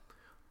saw it.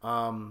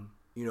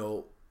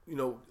 You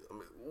know,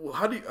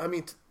 how do you? I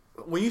mean,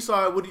 when you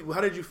saw it,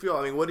 how did you feel?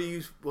 I mean, how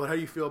do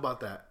you feel about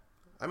that?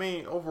 I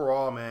mean,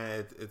 overall,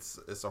 man, it's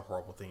a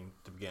horrible thing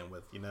to begin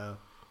with, you know.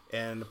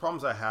 And the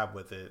problems I have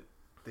with it,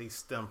 they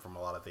stem from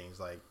a lot of things.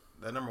 Like,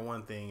 the number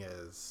one thing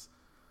is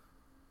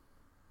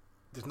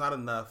there's not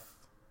enough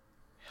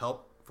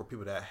help for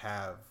people that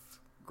have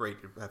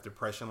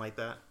depression like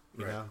that.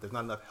 You know, there's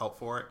not enough help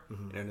for it,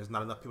 and there's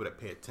not enough people that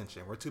pay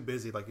attention. We're too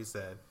busy, like you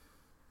said,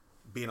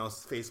 being on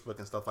Facebook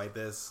and stuff like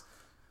this.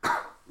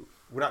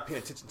 We're not paying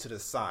attention to the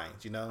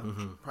signs, you know.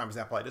 Prime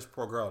example, like this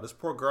poor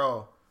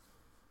girl,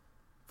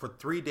 for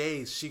 3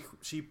 days,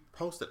 she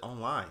posted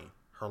online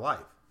her life,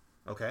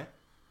 okay?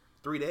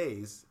 3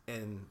 days,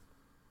 and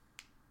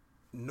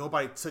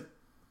nobody took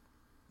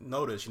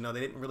notice, you know.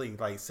 They didn't really,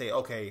 like, say,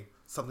 okay,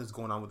 something's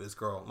going on with this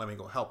girl, let me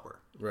go help her.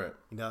 Right.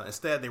 You know,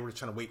 instead they were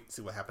trying to wait and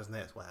see what happens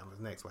next.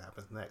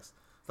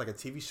 It's like a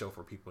TV show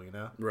for people, you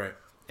know? Right.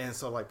 And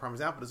so, like, prime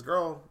example, this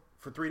girl,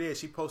 for 3 days,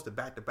 she posted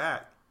back to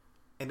back.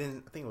 And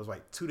then I think it was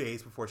like 2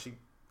 days before she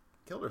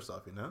killed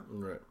herself, you know?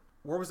 Right.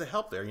 Where was the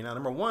help there? You know,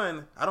 number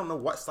one, I don't know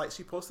what site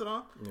she posted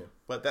on,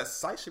 but that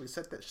site should be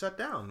shut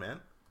down,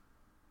 man.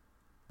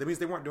 That means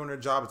they weren't doing their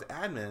job as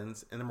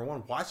admins, and number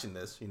one, watching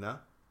this, you know?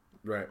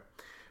 Right.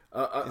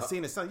 And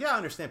seeing this, I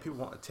understand people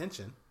want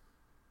attention.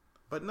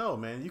 But no,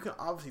 man, you can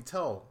obviously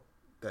tell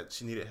that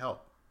she needed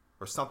help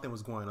or something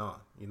was going on,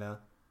 you know?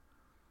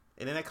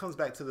 And then that comes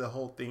back to the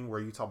whole thing where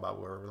you talk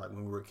about where, like,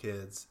 when we were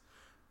kids,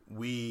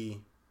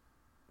 we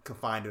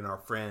confined in our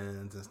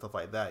friends and stuff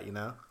like that, you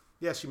know?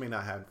 Yeah, she may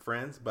not have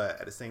friends, but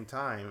at the same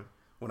time,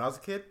 when I was a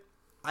kid,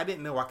 I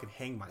didn't know I could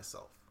hang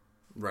myself.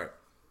 Right.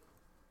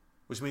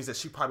 Which means that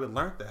she probably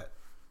learned that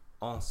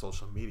on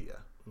social media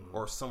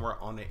or somewhere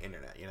on the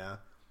internet, you know?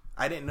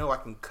 I didn't know I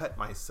can cut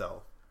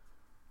myself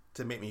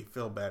to make me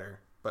feel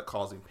better, but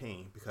causing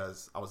pain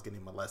because I was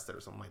getting molested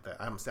or something like that.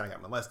 I'm saying I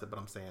got molested, but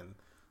I'm saying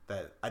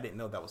that I didn't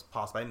know that was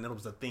possible. I didn't know it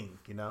was a thing,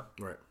 you know?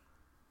 Right.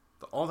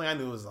 The only thing I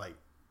knew was, like,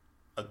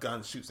 a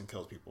gun shoots and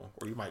kills people,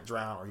 or you might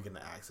drown, or you get in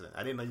an accident.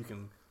 I didn't know you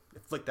can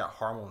inflict that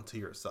hormone to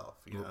yourself,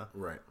 you know?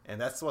 Right. And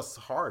that's what's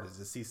hard, is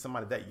to see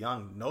somebody that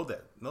young know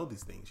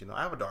these things. You know,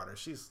 I have a daughter.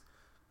 She's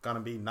gonna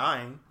be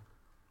 9.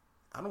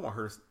 I don't want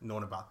her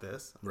knowing about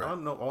this. Right. I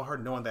want her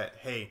knowing that,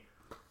 hey,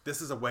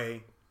 this is a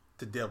way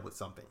to deal with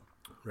something.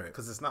 Right.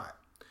 Because it's not.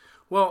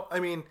 Well, I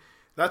mean,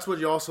 that's what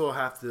you also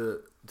have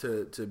to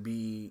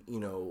be, you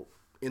know,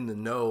 in the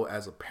know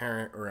as a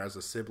parent or as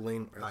a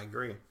sibling. I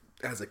agree.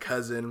 As a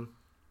cousin,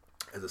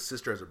 as a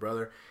sister, as a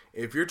brother.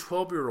 If your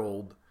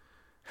 12-year-old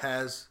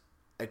has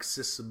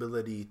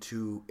accessibility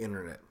to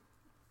internet,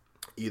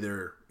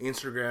 either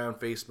Instagram,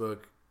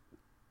 Facebook,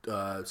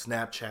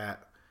 Snapchat,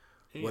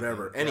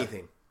 whatever,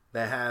 anything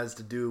that has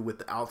to do with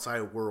the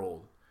outside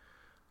world,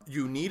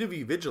 you need to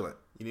be vigilant.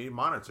 You need to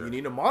monitor. You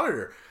need to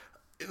monitor.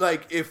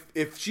 Like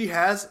if she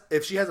has a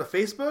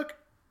Facebook,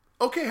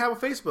 okay, have a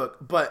Facebook,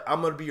 but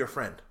I'm gonna be your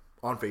friend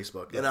on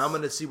Facebook, and I'm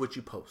gonna see what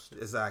you post.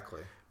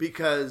 Exactly.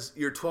 Because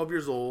you're 12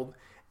 years old,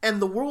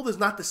 and the world is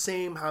not the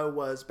same how it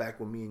was back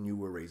when me and you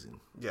were raising.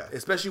 Yeah.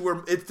 Especially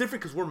it's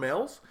different because we're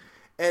males,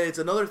 and it's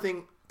another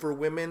thing for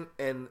women.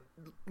 And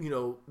you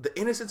know, the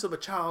innocence of a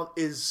child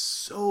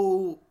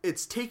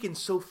it's taken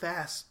so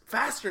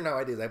faster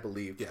nowadays, I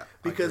believe. Yeah.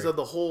 Because of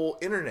the whole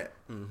internet.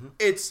 Mm-hmm.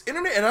 It's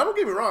internet, and I don't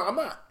get me wrong,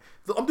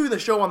 I'm doing the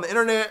show on the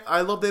internet.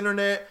 I love the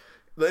internet.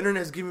 The internet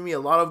has given me a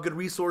lot of good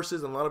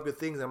resources and a lot of good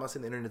things. I'm not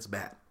saying the internet's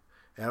bad.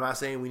 And I'm not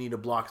saying we need to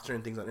block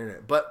certain things on the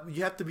internet. But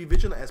you have to be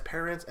vigilant as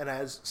parents and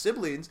as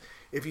siblings.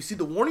 If you see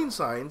the warning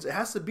signs, it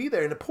has to be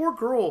there. And the poor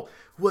girl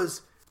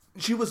was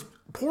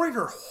pouring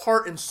her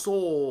heart and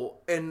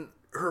soul and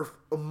her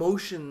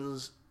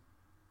emotions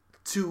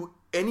to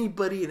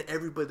anybody and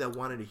everybody that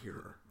wanted to hear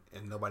her.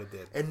 And nobody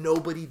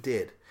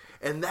did.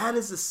 And that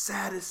is the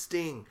saddest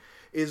thing,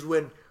 is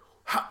when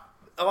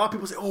a lot of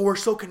people say, oh, we're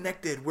so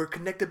connected. We're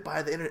connected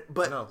by the internet.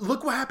 But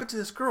look what happened to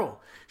this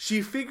girl.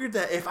 She figured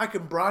that if I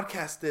can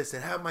broadcast this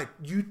and have my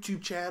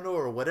YouTube channel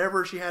or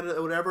whatever she had,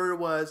 whatever it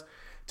was,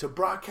 to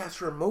broadcast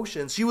her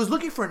emotions, she was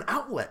looking for an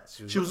outlet.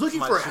 She was looking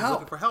for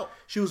help.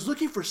 She was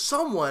looking for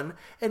someone,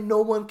 and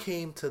no one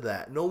came to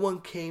that. No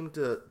one came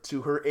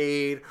to her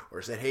aid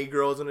or said, hey,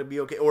 girl, it's going to be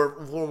okay. Or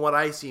from what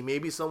I see,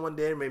 maybe someone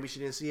did, maybe she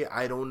didn't see it.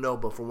 I don't know.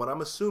 But from what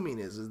I'm assuming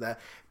is that.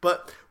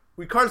 But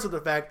regardless of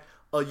the fact,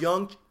 a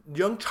young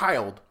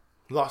child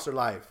lost her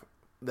life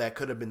that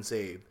could have been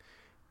saved.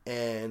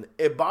 And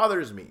it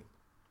bothers me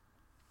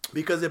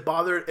because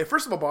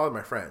first of all, bothered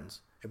my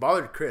friends. It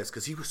bothered Chris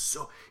because you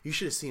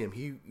should have seen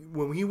him.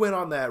 When he went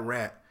on that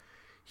rant,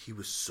 he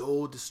was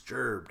so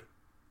disturbed.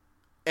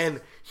 And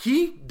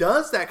he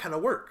does that kind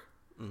of work.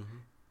 Mm-hmm.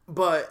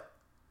 But,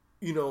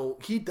 you know,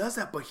 he does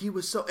that, but he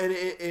was so, and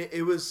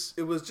it was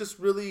just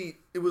really,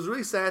 it was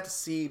really sad to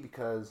see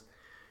because,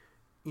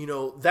 you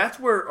know, that's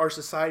where our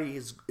society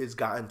is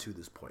gotten to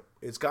this point.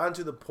 It's gotten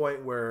to the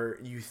point where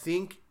you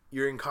think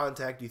you're in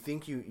contact, you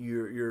think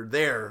you're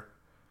there,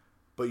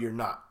 but you're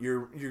not.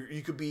 You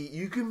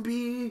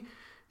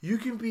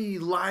can be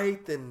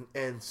liked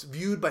and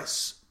viewed by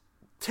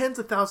tens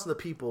of thousands of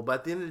people, but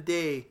at the end of the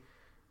day,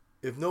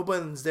 if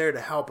nobody's there to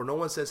help or no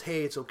one says,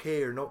 hey, it's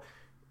okay, or no,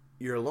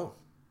 you're alone.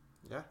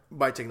 Yeah.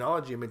 By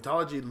technology,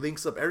 technology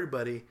links up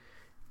everybody,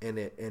 and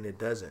it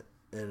doesn't.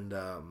 And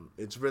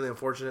it's really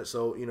unfortunate.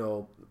 So, you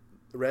know,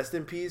 rest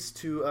in peace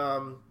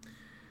to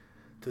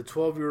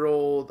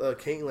 12-year-old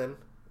Caitlin.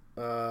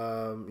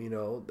 You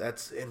know,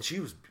 and she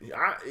was,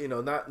 you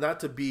know, not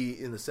to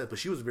be in the sense, but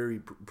she was a very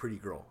pretty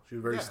girl. She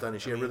was very stunning.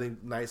 She had really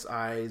nice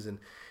eyes, and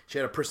she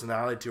had a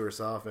personality to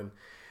herself. And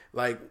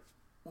like,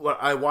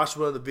 I watched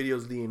one of the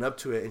videos leading up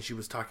to it, and she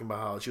was talking about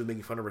how she was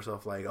making fun of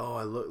herself, like, oh,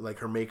 I look like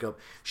her makeup.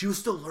 She was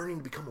still learning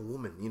to become a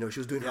woman. You know, she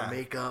was doing her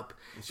makeup.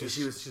 And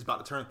she's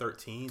about to turn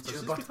 13. So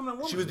she's becoming a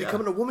woman. She was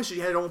becoming a woman. She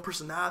had her own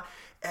personality,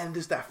 and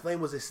that flame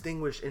was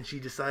extinguished. And she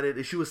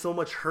decided, she was so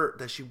much hurt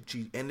that she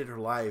ended her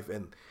life.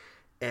 And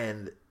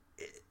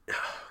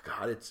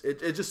God,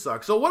 it just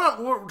sucks.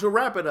 So to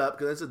wrap it up,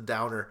 because that's a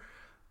downer.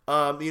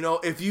 You know,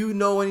 if you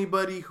know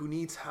anybody who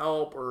needs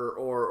help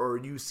or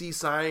you see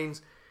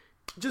signs,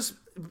 just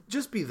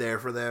be there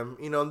for them.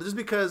 You know, just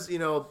because you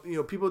know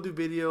people do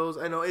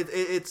videos. I know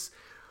it's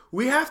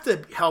we have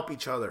to help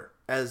each other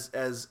as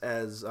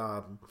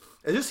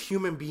just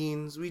human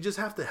beings. We just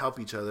have to help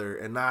each other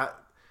and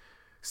not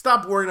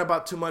stop worrying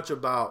about too much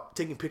about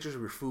taking pictures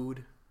of your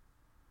food.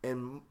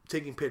 And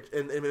taking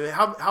pictures, and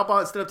how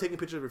about instead of taking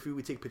pictures of your food,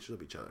 we take pictures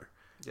of each other.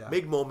 Yeah.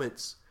 Make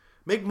moments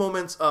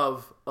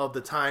of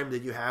the time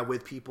that you have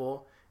with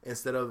people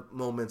instead of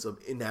moments of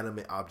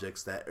inanimate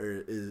objects that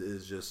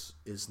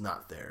is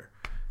not there.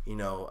 You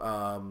know,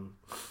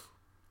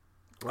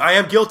 I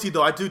am guilty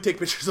though. I do take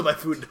pictures of my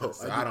food though.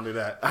 I don't do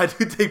that. I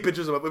do take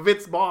pictures of if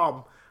it's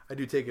mom, I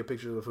do take a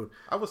picture of the food.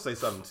 I would say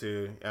something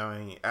too. I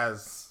mean,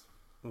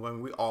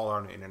 when we all are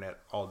on the internet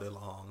all day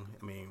long,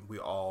 I mean, we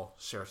all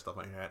share stuff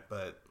on the internet,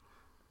 but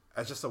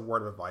as just a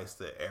word of advice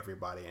to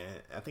everybody,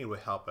 and I think it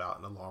would help out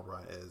in the long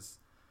run, is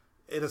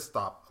it'll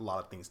stop a lot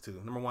of things too.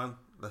 Number one,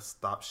 let's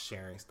stop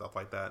sharing stuff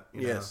like that.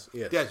 You know?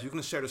 Yes, you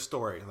can share the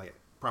story. Like,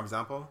 for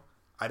example,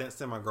 I didn't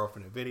send my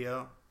girlfriend a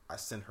video. I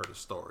sent her the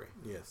story.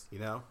 Yes. You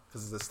know,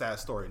 because it's a sad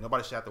story.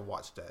 Nobody should have to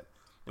watch that,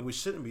 and we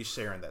shouldn't be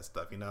sharing that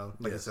stuff. You know,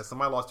 like I said,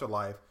 somebody lost their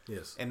life.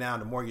 Yes. And now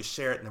the more you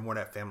share it, the more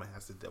that family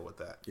has to deal with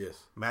that. Yes.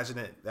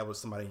 Imagine that was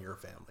somebody in your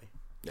family.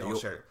 Yeah, Don't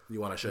share it.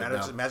 You want to shut it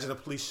down. Imagine the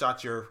police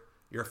shot your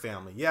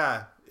family.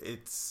 Yeah,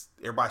 it's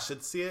everybody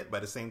should see it, but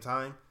at the same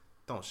time,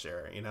 don't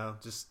share it. You know,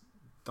 just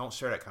don't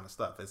share that kind of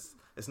stuff.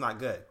 It's not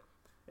good.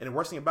 And the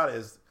worst thing about it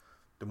is,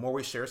 the more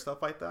we share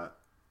stuff like that,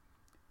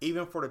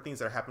 even for the things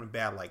that are happening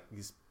bad, like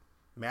these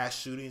mass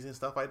shootings and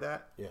stuff like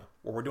that. Yeah.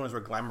 What we're doing is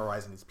we're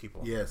glamorizing these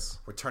people. Yes.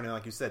 We're turning,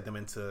 like you said, them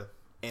into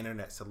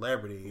internet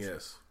celebrities.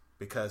 Yes.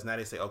 Because now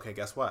they say, okay,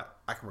 guess what?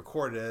 I can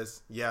record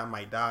this. Yeah, I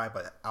might die,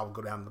 but I will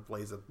go down in the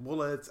blaze of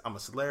bullets. I'm a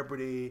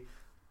celebrity.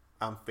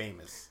 I'm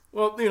famous.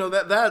 Well, you know,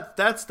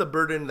 that's the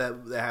burden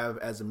that they have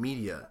as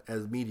media.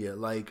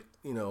 Like,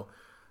 you know,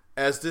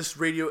 as this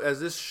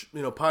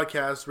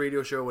podcast,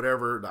 radio show,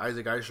 whatever, the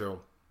Isaac I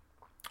Show,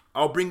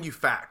 I'll bring you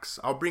facts.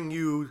 I'll bring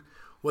you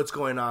what's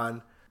going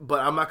on, but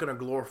I'm not going to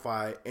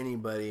glorify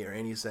anybody or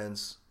any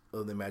sense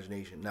of the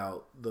imagination.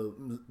 Now, the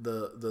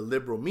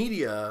liberal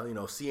media, you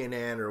know,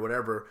 CNN or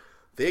whatever,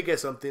 they get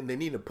something, they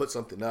need to put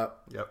something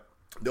up. Yep.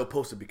 They'll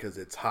post it because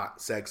it's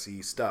hot,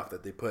 sexy stuff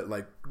that they put,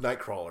 like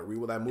Nightcrawler.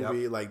 Remember that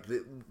movie, like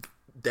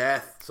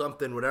Death,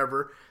 something,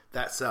 whatever,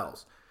 that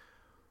sells.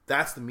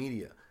 That's the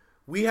media.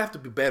 We have to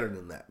be better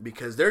than that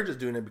because they're just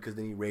doing it because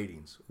they need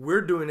ratings.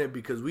 We're doing it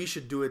because we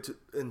should do it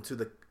into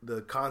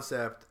the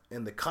concept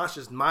and the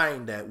conscious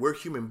mind that we're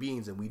human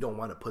beings and we don't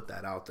want to put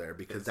that out there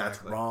because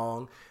that's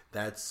wrong.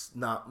 That's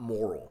not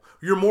moral.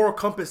 Your moral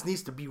compass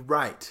needs to be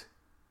right.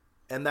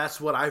 And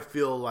that's what I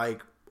feel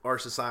like our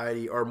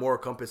society, our moral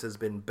compass has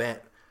been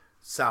bent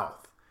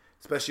south,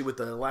 especially with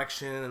the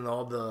election and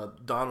all the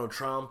Donald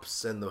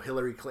Trumps and the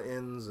Hillary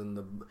Clintons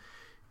and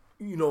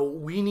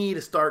we need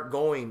to start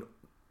going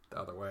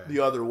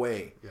the other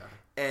way. Yeah.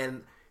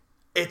 And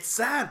it's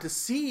sad to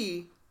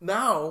see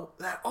now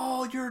that,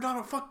 you're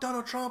fuck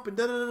Donald Trump and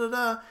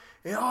da-da-da-da-da.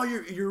 And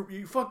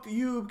you fuck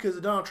you because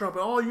of Donald Trump.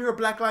 And you're a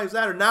Black Lives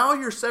Matter. Now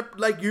you're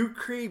you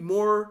create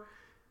more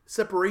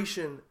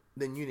separation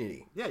than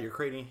unity. Yeah, you're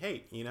creating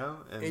hate, you know?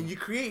 And you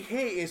create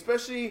hate,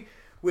 especially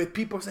with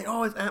people saying,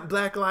 it's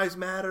Black Lives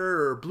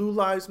Matter or Blue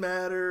Lives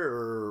Matter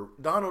or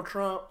Donald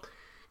Trump.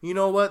 You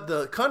know what?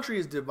 The country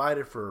is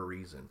divided for a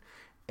reason.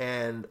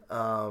 And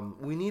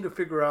we need to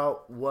figure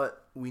out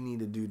what we need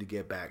to do to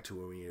get back to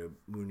where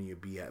we need to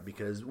be at.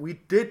 Because we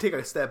did take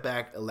a step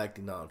back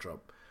electing Donald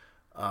Trump.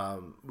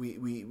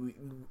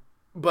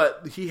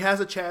 But he has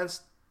a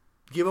chance.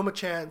 Give him a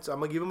chance. I'm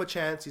going to give him a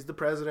chance. He's the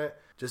president.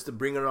 Just to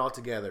bring it all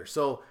together.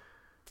 So,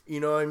 you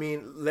know what I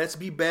mean? Let's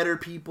be better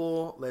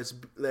people.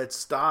 Let's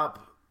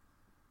stop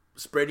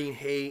spreading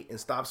hate and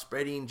stop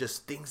spreading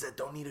just things that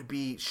don't need to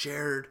be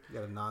shared.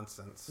 Yeah, the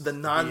nonsense.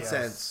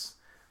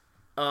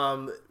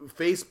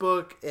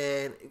 Facebook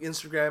and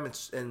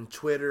Instagram and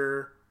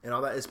Twitter and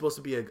all that is supposed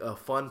to be a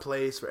fun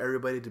place for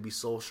everybody to be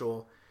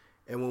social.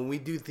 And when we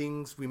do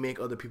things, we make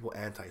other people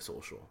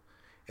antisocial.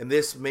 And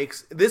this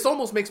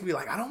almost makes me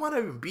like, I don't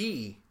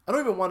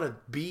even want to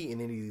be in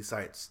any of these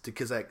sites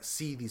because I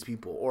see these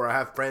people or I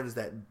have friends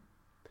that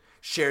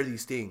share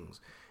these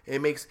things.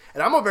 And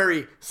I'm a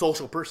very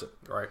social person.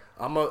 Right.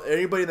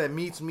 Anybody that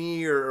meets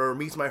me or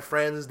meets my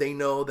friends, they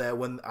know that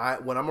when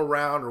I'm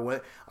around or when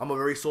I'm a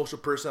very social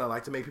person, I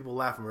like to make people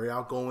laugh. I'm very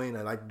outgoing.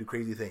 I like to do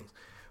crazy things.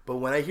 But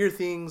when I hear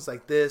things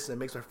like this and it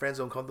makes my friends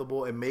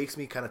uncomfortable, it makes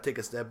me kind of take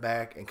a step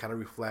back and kind of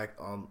reflect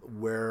on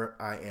where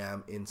I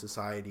am in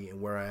society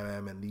and where I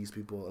am and these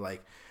people.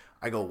 Like,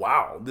 I go,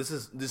 wow, this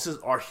is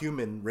our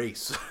human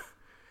race,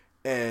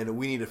 and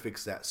we need to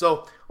fix that.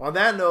 So on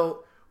that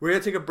note, we're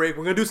gonna take a break.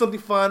 We're gonna do something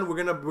fun.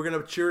 We're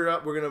gonna cheer it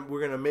up. We're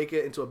gonna make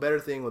it into a better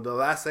thing. With the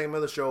last segment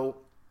of the show,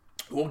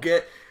 we'll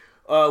get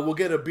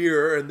a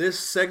beer. And this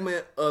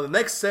segment, the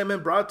next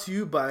segment, brought to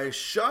you by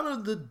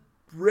Shauna the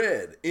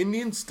Red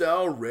Indian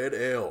Style Red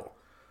Ale.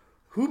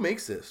 Who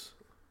makes this?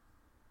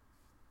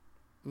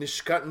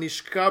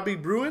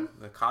 Nishkabi Brewing?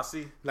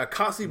 Nikasi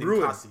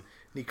Brewing.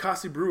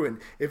 Nikasi Brewing.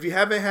 If you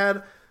haven't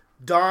had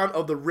Dawn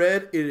of the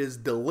Red, it is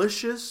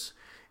delicious.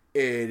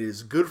 It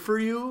is good for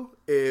you.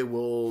 It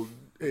will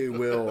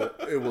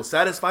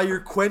satisfy your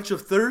quench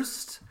of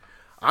thirst.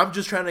 I'm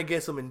just trying to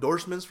get some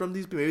endorsements from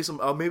these.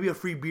 Maybe a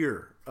free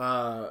beer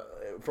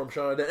from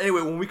Shauna.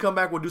 Anyway, when we come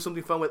back, we'll do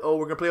something fun with.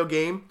 We're gonna play a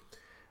game.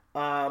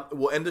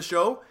 We'll end the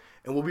show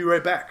and we'll be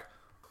right back.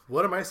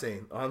 What am I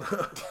saying? I'm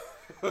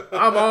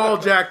all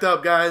jacked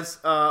up, guys.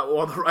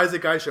 On the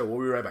Isaac I Show. We'll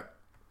be right back.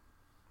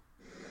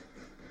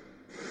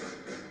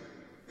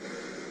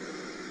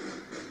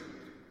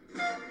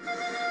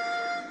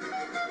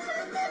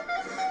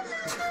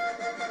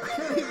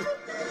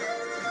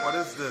 What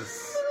is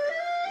this?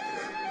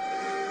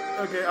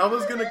 Okay, I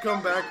was gonna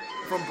come back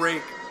from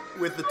break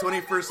with the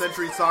 21st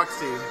Century Sox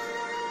team.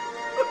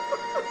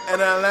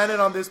 And I landed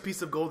on this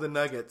piece of golden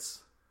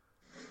nuggets.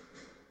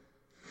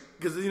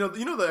 Because you know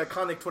the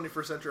iconic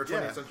 21st century or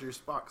 20th century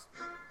Spox.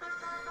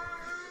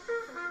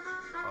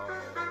 Oh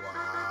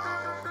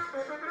wow!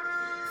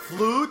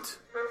 Flute,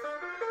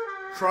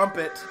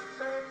 trumpet,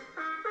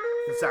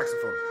 and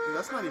saxophone. Dude,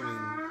 that's not even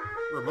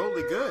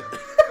remotely good.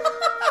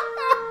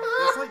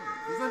 That's like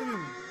there's not even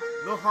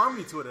no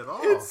harmony to it at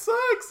all. It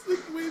sucks. Like,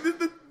 wait,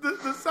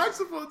 the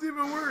saxophone's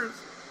even worse.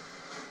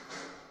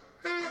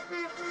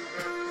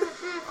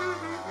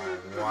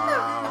 Oh,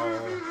 wow.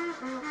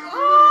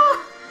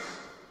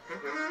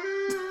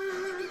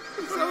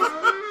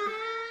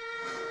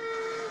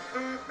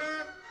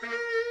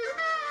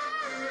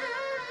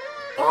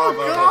 Oh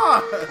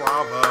God!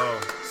 Bravo,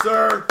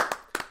 Sir,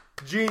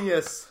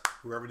 genius,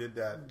 whoever did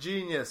that.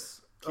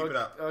 genius. Keep it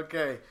up.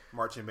 Okay,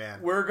 Marching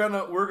band. we're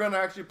gonna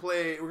actually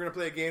play. We're gonna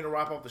play a game to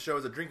wrap up the show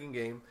as a drinking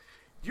game.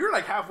 You're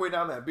like halfway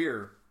down that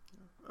beer,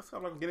 That's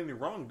not like getting me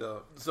wrong,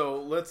 though. so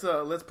let's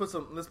put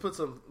some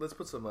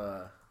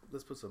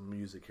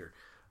music here.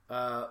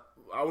 I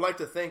would like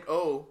to thank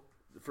O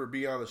for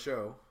being on the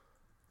show.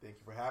 Thank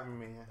you for having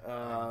me.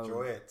 I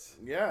enjoy it.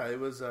 Yeah, it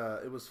was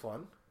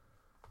fun.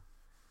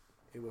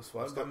 It was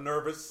fun. I'm still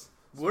nervous.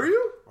 Were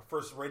you? My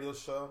first radio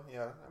show.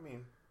 Yeah, I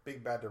mean,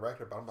 big bad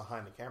director, but I'm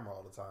behind the camera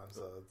all the time,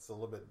 so it's a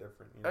little bit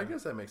different. You know? I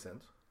guess that makes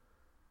sense.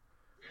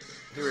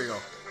 Here we go.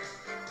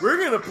 We're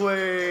gonna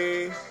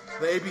play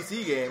the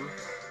ABC game.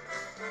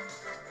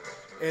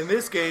 In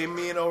this game,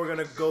 me and O are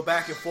gonna go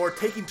back and forth,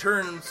 taking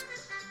turns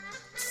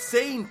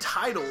saying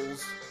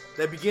titles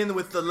that begin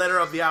with the letter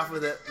of the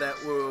alphabet that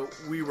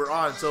we were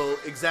on. So,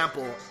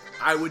 example,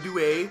 I would do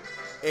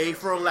A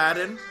for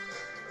Aladdin,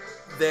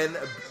 then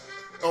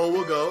O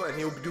will go, and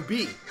he will do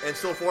B, and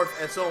so forth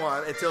and so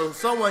on, until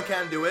someone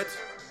can do it,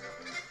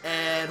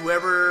 and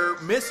whoever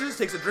misses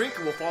takes a drink,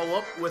 and we'll follow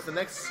up with the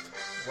next.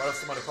 What if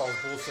somebody calls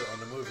bullshit on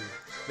the movie?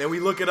 Then we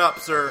look it up,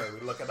 sir. Okay,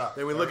 we look it up.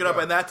 Then we look it up,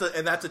 and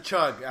that's a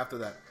chug after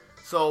that.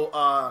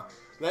 So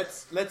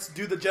let's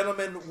do the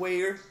gentleman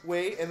way,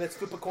 and let's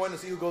flip a coin to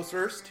see who goes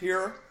first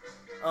here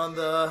on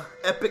the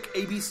epic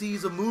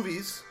ABCs of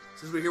movies.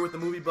 Since we're here with the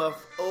movie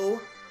buff O,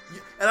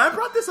 and I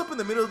brought this up in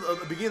the middle of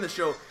the beginning of the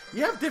show.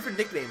 You have different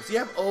nicknames. You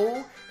have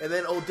O, and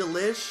then O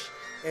Delish,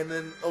 and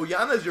then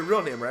Oyana is your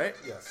real name, right?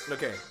 Yes.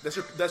 Okay, that's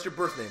your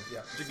birth name.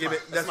 Yeah. To give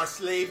it. That's my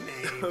slave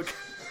name. Okay.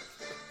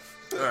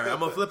 All right, I'm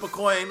gonna flip a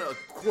coin, a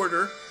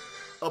quarter,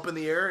 up in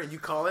the air, and you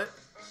call it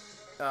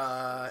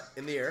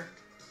in the air.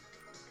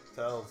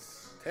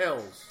 Tails.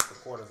 Tails. The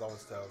quarter's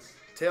always tails.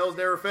 Tails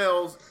never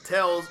fails.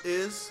 Tails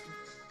is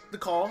the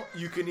call.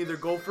 You can either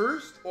go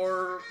first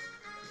or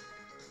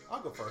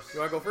I'll go first. you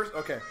want to go first?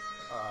 Okay.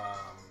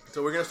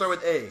 So we're gonna start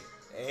with A.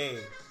 A.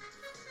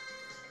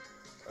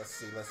 Let's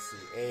see.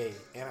 A.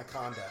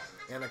 Anaconda.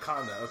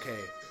 Anaconda. Okay.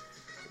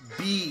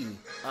 B.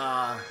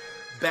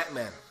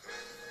 Batman.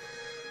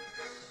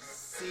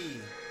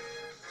 C.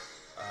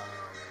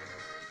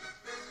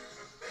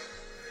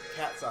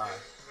 Cat's eye.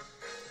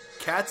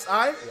 Cat's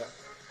eye. Yeah.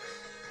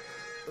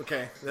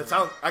 Okay. That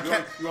sounds. I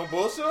can't. You want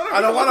bullshit on it?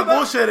 I don't want to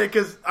bullshit it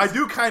because I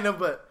do kind of,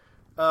 but.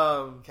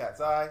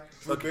 Cat's eye.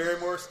 Drew Okay.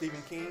 Barrymore.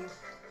 Stephen King.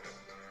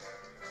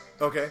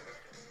 Okay.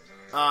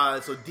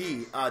 So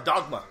D.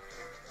 Dogma.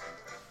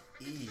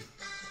 E.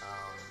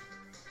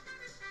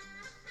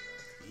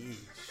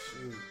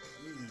 Shoot.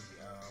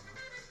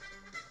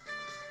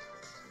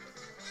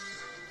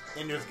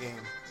 Ender's Game.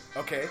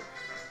 Okay.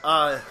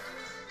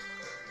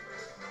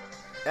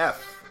 F.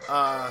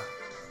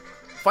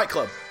 Fight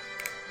Club.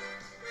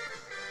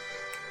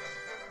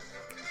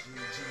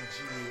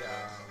 G.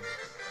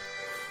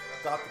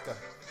 Gothica.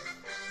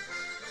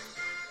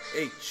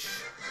 H.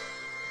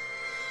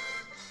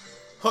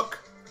 Hook.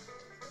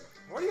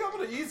 Why are you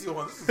having an easy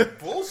one? This is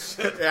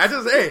bullshit. Yeah, I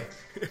just A.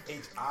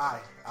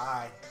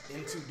 H-I.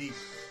 In Too Deep.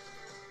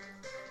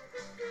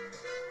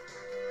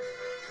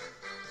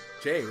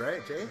 J,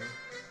 right? J?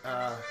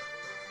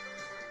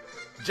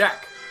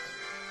 Jack.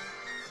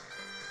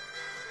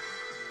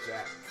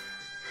 Jack.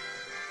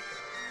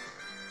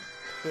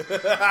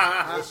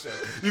 Bullshit.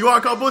 You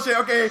want to call bullshit?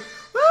 Okay.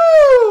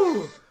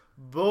 Woo!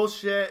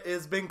 Bullshit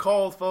has been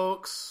called,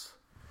 folks.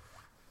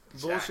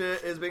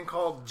 Bullshit has been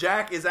called.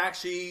 Jack is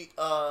actually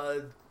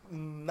a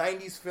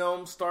 90s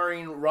film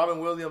starring Robin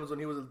Williams when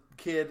he was a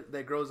kid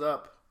that grows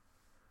up.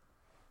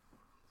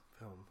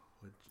 Film.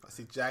 I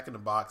see Jack in the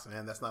Box,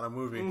 man. That's not a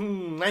movie.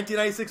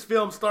 1996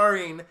 film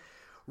starring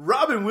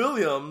Robin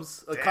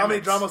Williams, a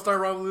comedy drama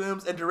starring Robin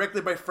Williams, and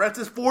directed by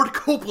Francis Ford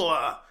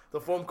Coppola. The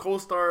film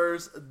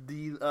co-stars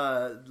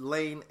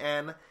Lane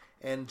Ann,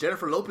 and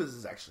Jennifer Lopez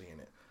is actually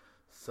in it.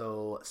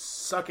 So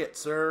suck it,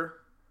 sir.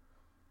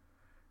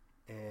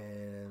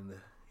 And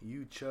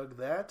you chug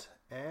that,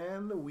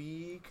 and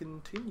we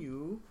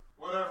continue.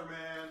 Whatever,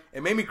 man.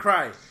 It made me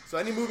cry. So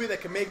any movie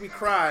that can make me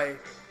cry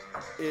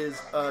is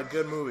a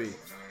good movie.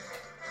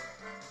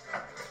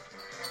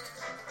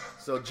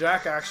 So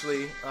Jack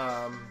actually,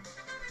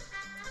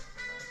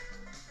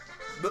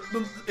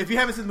 if you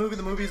haven't seen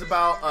the movie is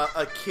about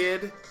a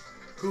kid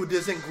who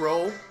doesn't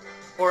grow,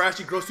 or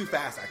actually grows too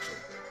fast. Actually,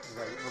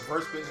 Like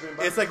reverse Benjamin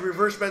Button. it's like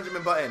reverse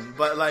Benjamin Button.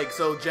 But like,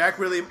 so Jack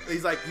really,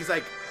 he's like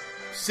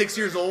 6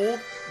 years old,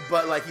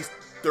 but like he's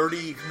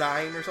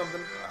 39 or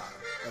something.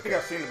 I think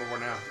I've seen it before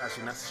now.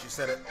 Actually, that's she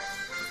said it.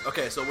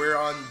 Okay, so we're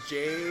on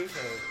J. K.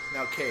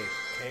 Now K.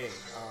 K.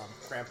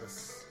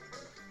 Krampus.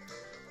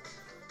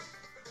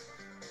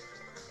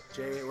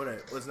 J.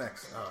 What's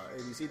next? A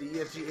B C D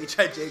E F G H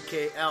I J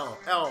K L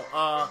L.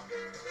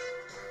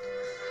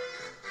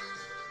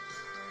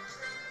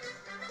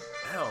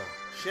 L.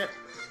 Shit.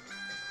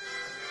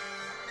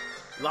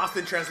 Lost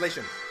in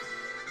Translation.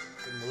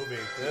 Good movie.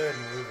 Good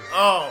movie.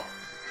 Oh.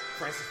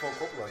 Francis Ford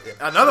Coppola. Again.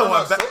 Another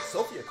one.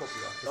 Sophia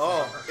Coppola.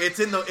 Oh, it's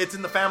in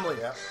the family.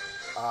 Yeah.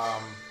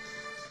 What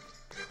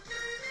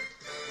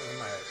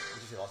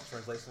did you say? Lost in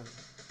Translation.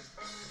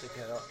 Take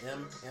that out.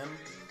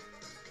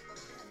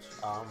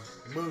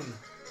 Moon.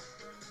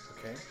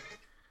 Okay.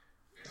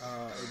 A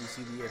B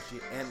C D E F G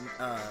and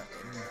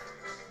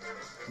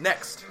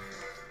next.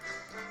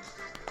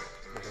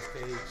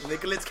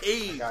 Nicolas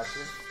Cage. Gotcha.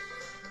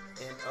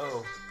 And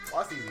O. Oh,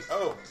 that's easy.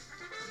 O.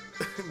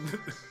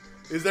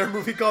 Is there a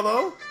movie called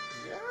O?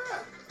 Yeah.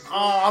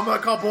 Oh, I'm gonna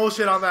call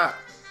bullshit on that.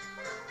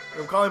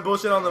 I'm calling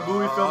bullshit on the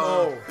movie film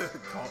O.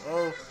 Call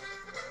O.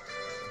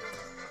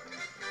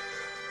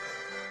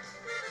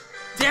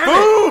 Damn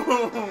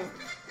it!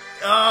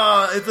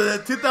 It's a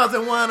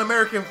 2001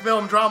 American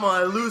film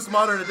drama, a loose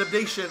modern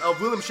adaptation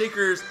of William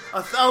Shakespeare's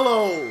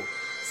Othello.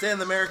 Set in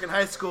the American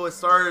high school, it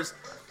stars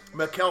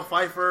Michael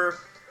Pfeiffer,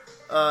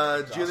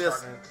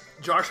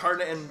 Josh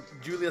Hartnett, and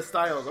Julia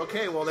Stiles.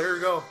 Okay, well there we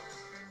go.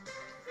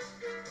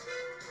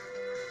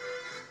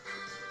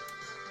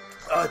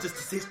 It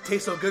just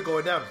tastes so good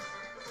going down.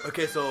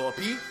 Okay, so a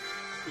P.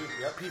 P.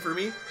 Yep. P for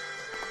me.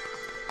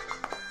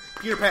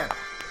 Peter Pan.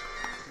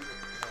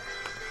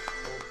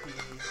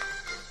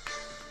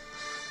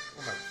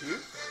 Q?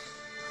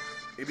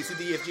 A, B, C,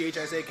 D, E, F, G, H,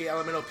 I, J, K, L,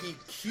 M, N, O, P,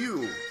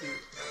 Q.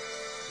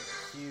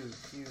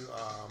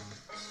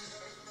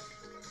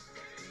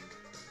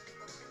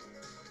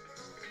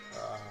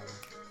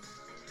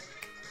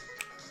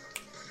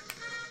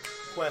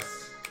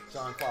 Quest,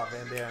 Jean-Claude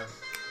Van Damme.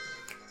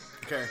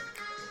 Okay.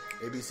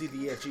 A, B, C,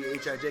 D, E, F, G,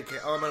 H, I, J, K,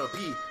 L, M, N, O,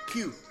 P,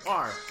 Q,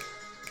 R.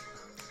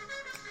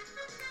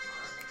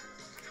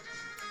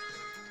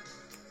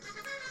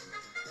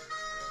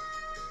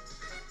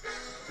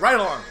 Right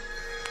along.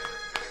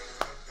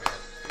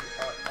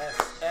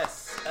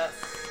 S.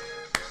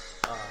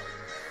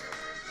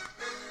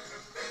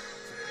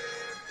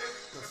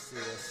 Let's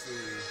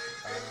see.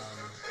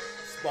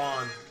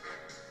 Spawn.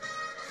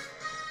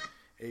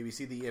 A, B,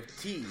 C, D, E, F,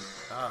 T.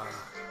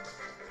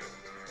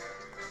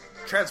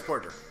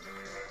 Transporter.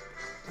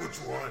 Which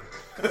one?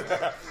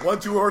 1,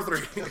 2, or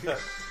 3. T,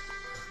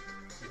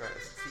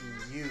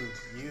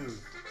 U.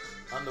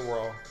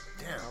 Underworld.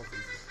 Damn. That was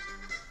easy.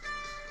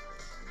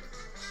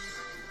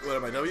 What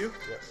am I, W?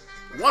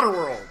 Yep.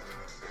 Waterworld.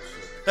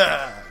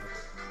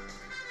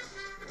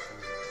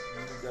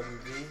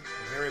 UWV.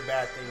 Very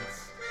bad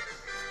things.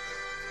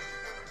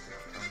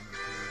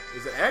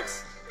 Is it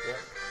X? Yep.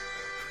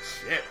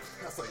 Shit.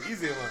 That's an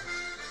easy one.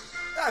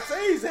 That's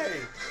easy.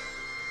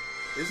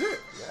 Is it?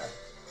 Yeah.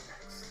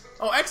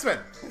 Oh, X-Men.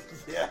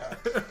 Yeah.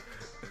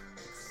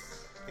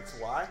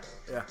 XY?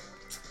 Yeah.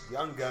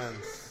 Young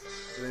Guns.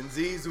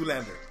 Lindsay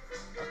Zoolander.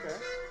 Okay.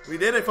 We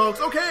did it, folks.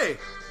 Okay.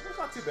 That's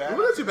not too bad.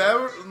 Well, not too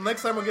bad.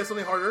 Next time we'll get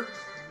something harder.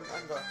 I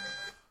can go.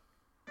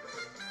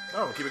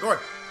 Oh, we'll keep it going.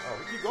 Oh,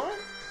 we keep going?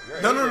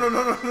 No.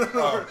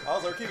 Oh, I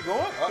was like, keep going?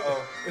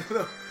 Uh-oh.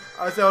 No.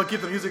 I said I'll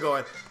keep the music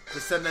going.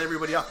 Just send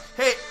everybody out.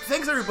 Hey,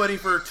 thanks everybody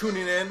for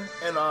tuning in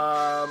and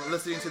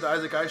listening to the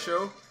Isaac Guy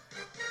Show.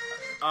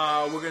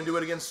 We're going to do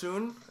it again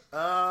soon.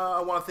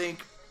 I want to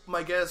thank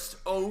my guest,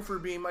 O, for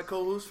being my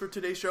co-host for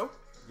today's show.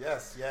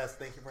 Yes.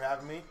 Thank you for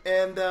having me.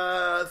 And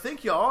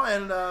thank y'all.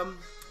 And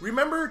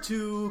remember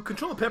to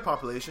control the pet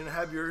population.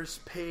 Have yours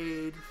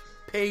paid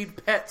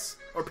pets.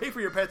 Or pay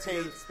for your pets.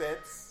 Paid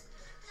spets.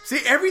 See,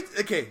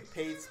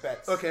 Paid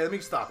spets. Okay, let me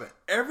stop it.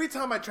 Every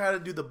time I try to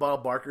do the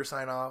Bob Barker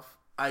sign off,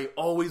 I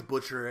always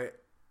butcher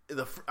it.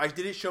 I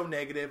did it show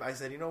negative. I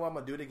said, you know what, I'm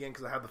going to do it again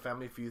because I have the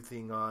Family Feud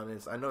thing on.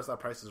 I know it's not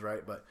Price is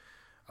Right, but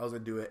I was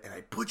going to do it. And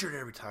I butchered it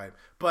every time.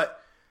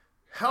 But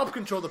help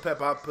control the pet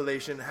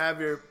population. Have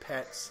your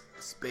pets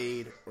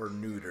spayed or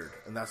neutered.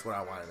 And that's what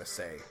I wanted to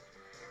say.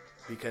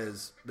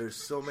 Because there's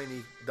so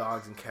many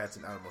dogs and cats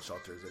in animal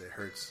shelters that it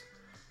hurts.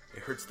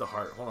 It hurts the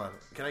heart. Hold on.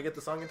 Can I get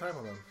the song in time?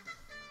 Hold on.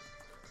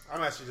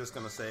 I'm actually just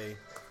going to say,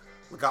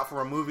 look out for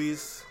our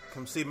movies.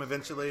 Come see them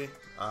eventually.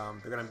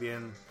 They're going to be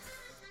in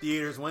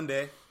theaters one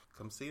day.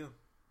 Come see them.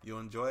 You'll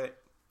enjoy it.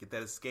 Get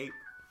that escape.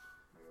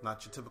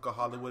 Not your typical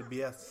Hollywood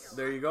BS.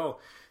 There you go.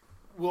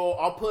 Well,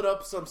 I'll put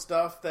up some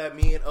stuff that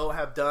me and O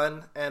have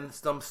done and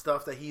some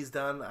stuff that he's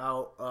done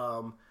out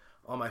on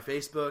my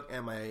Facebook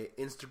and my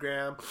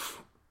Instagram.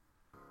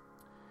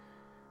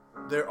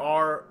 There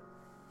are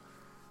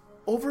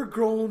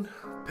overgrown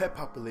pet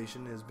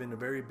population has been a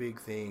very big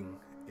thing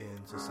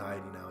in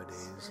society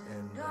nowadays,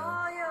 and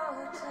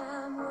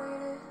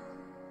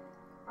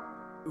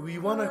we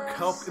want to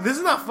help. This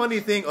is not a funny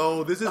thing.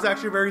 Oh, this is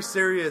actually very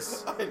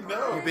serious. I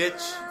know, you bitch.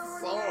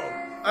 Song.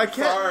 I can't.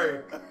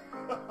 Sorry.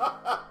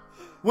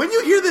 When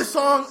you hear this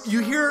song,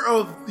 you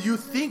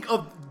think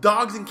of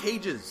dogs in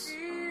cages.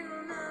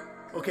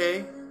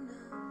 Okay.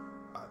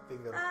 I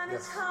think of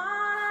yes.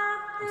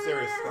 I'm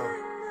serious.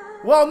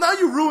 Well, now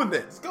you ruined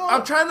it. go.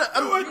 I'm trying to.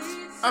 Do it.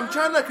 I'm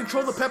trying to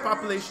control the pet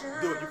population.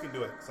 Do it. You can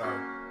do it. Sorry.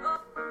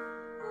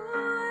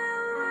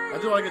 I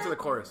just want to get to the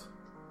chorus.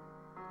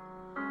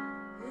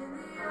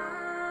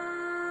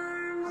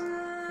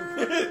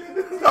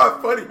 It's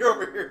not funny. You're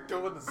over here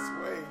doing the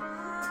sway.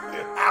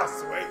 Ow,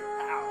 sway.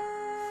 Ow.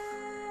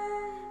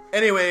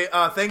 Anyway,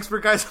 thanks for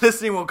guys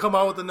listening. We'll come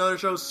out with another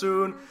show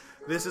soon.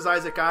 This is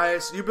Isaac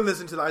Ice. You've been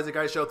listening to the Isaac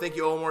Ice Show. Thank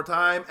you all more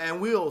time,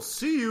 and we'll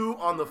see you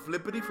on the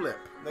flippity flip.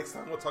 Next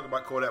time we'll talk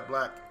about Kodak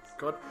Black.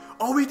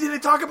 Oh, we didn't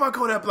talk about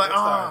Kodak Black.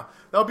 Next time.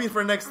 That'll be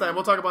for next time.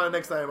 We'll talk about it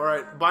next time. All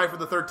right, bye for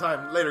the third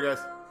time. Later, guys.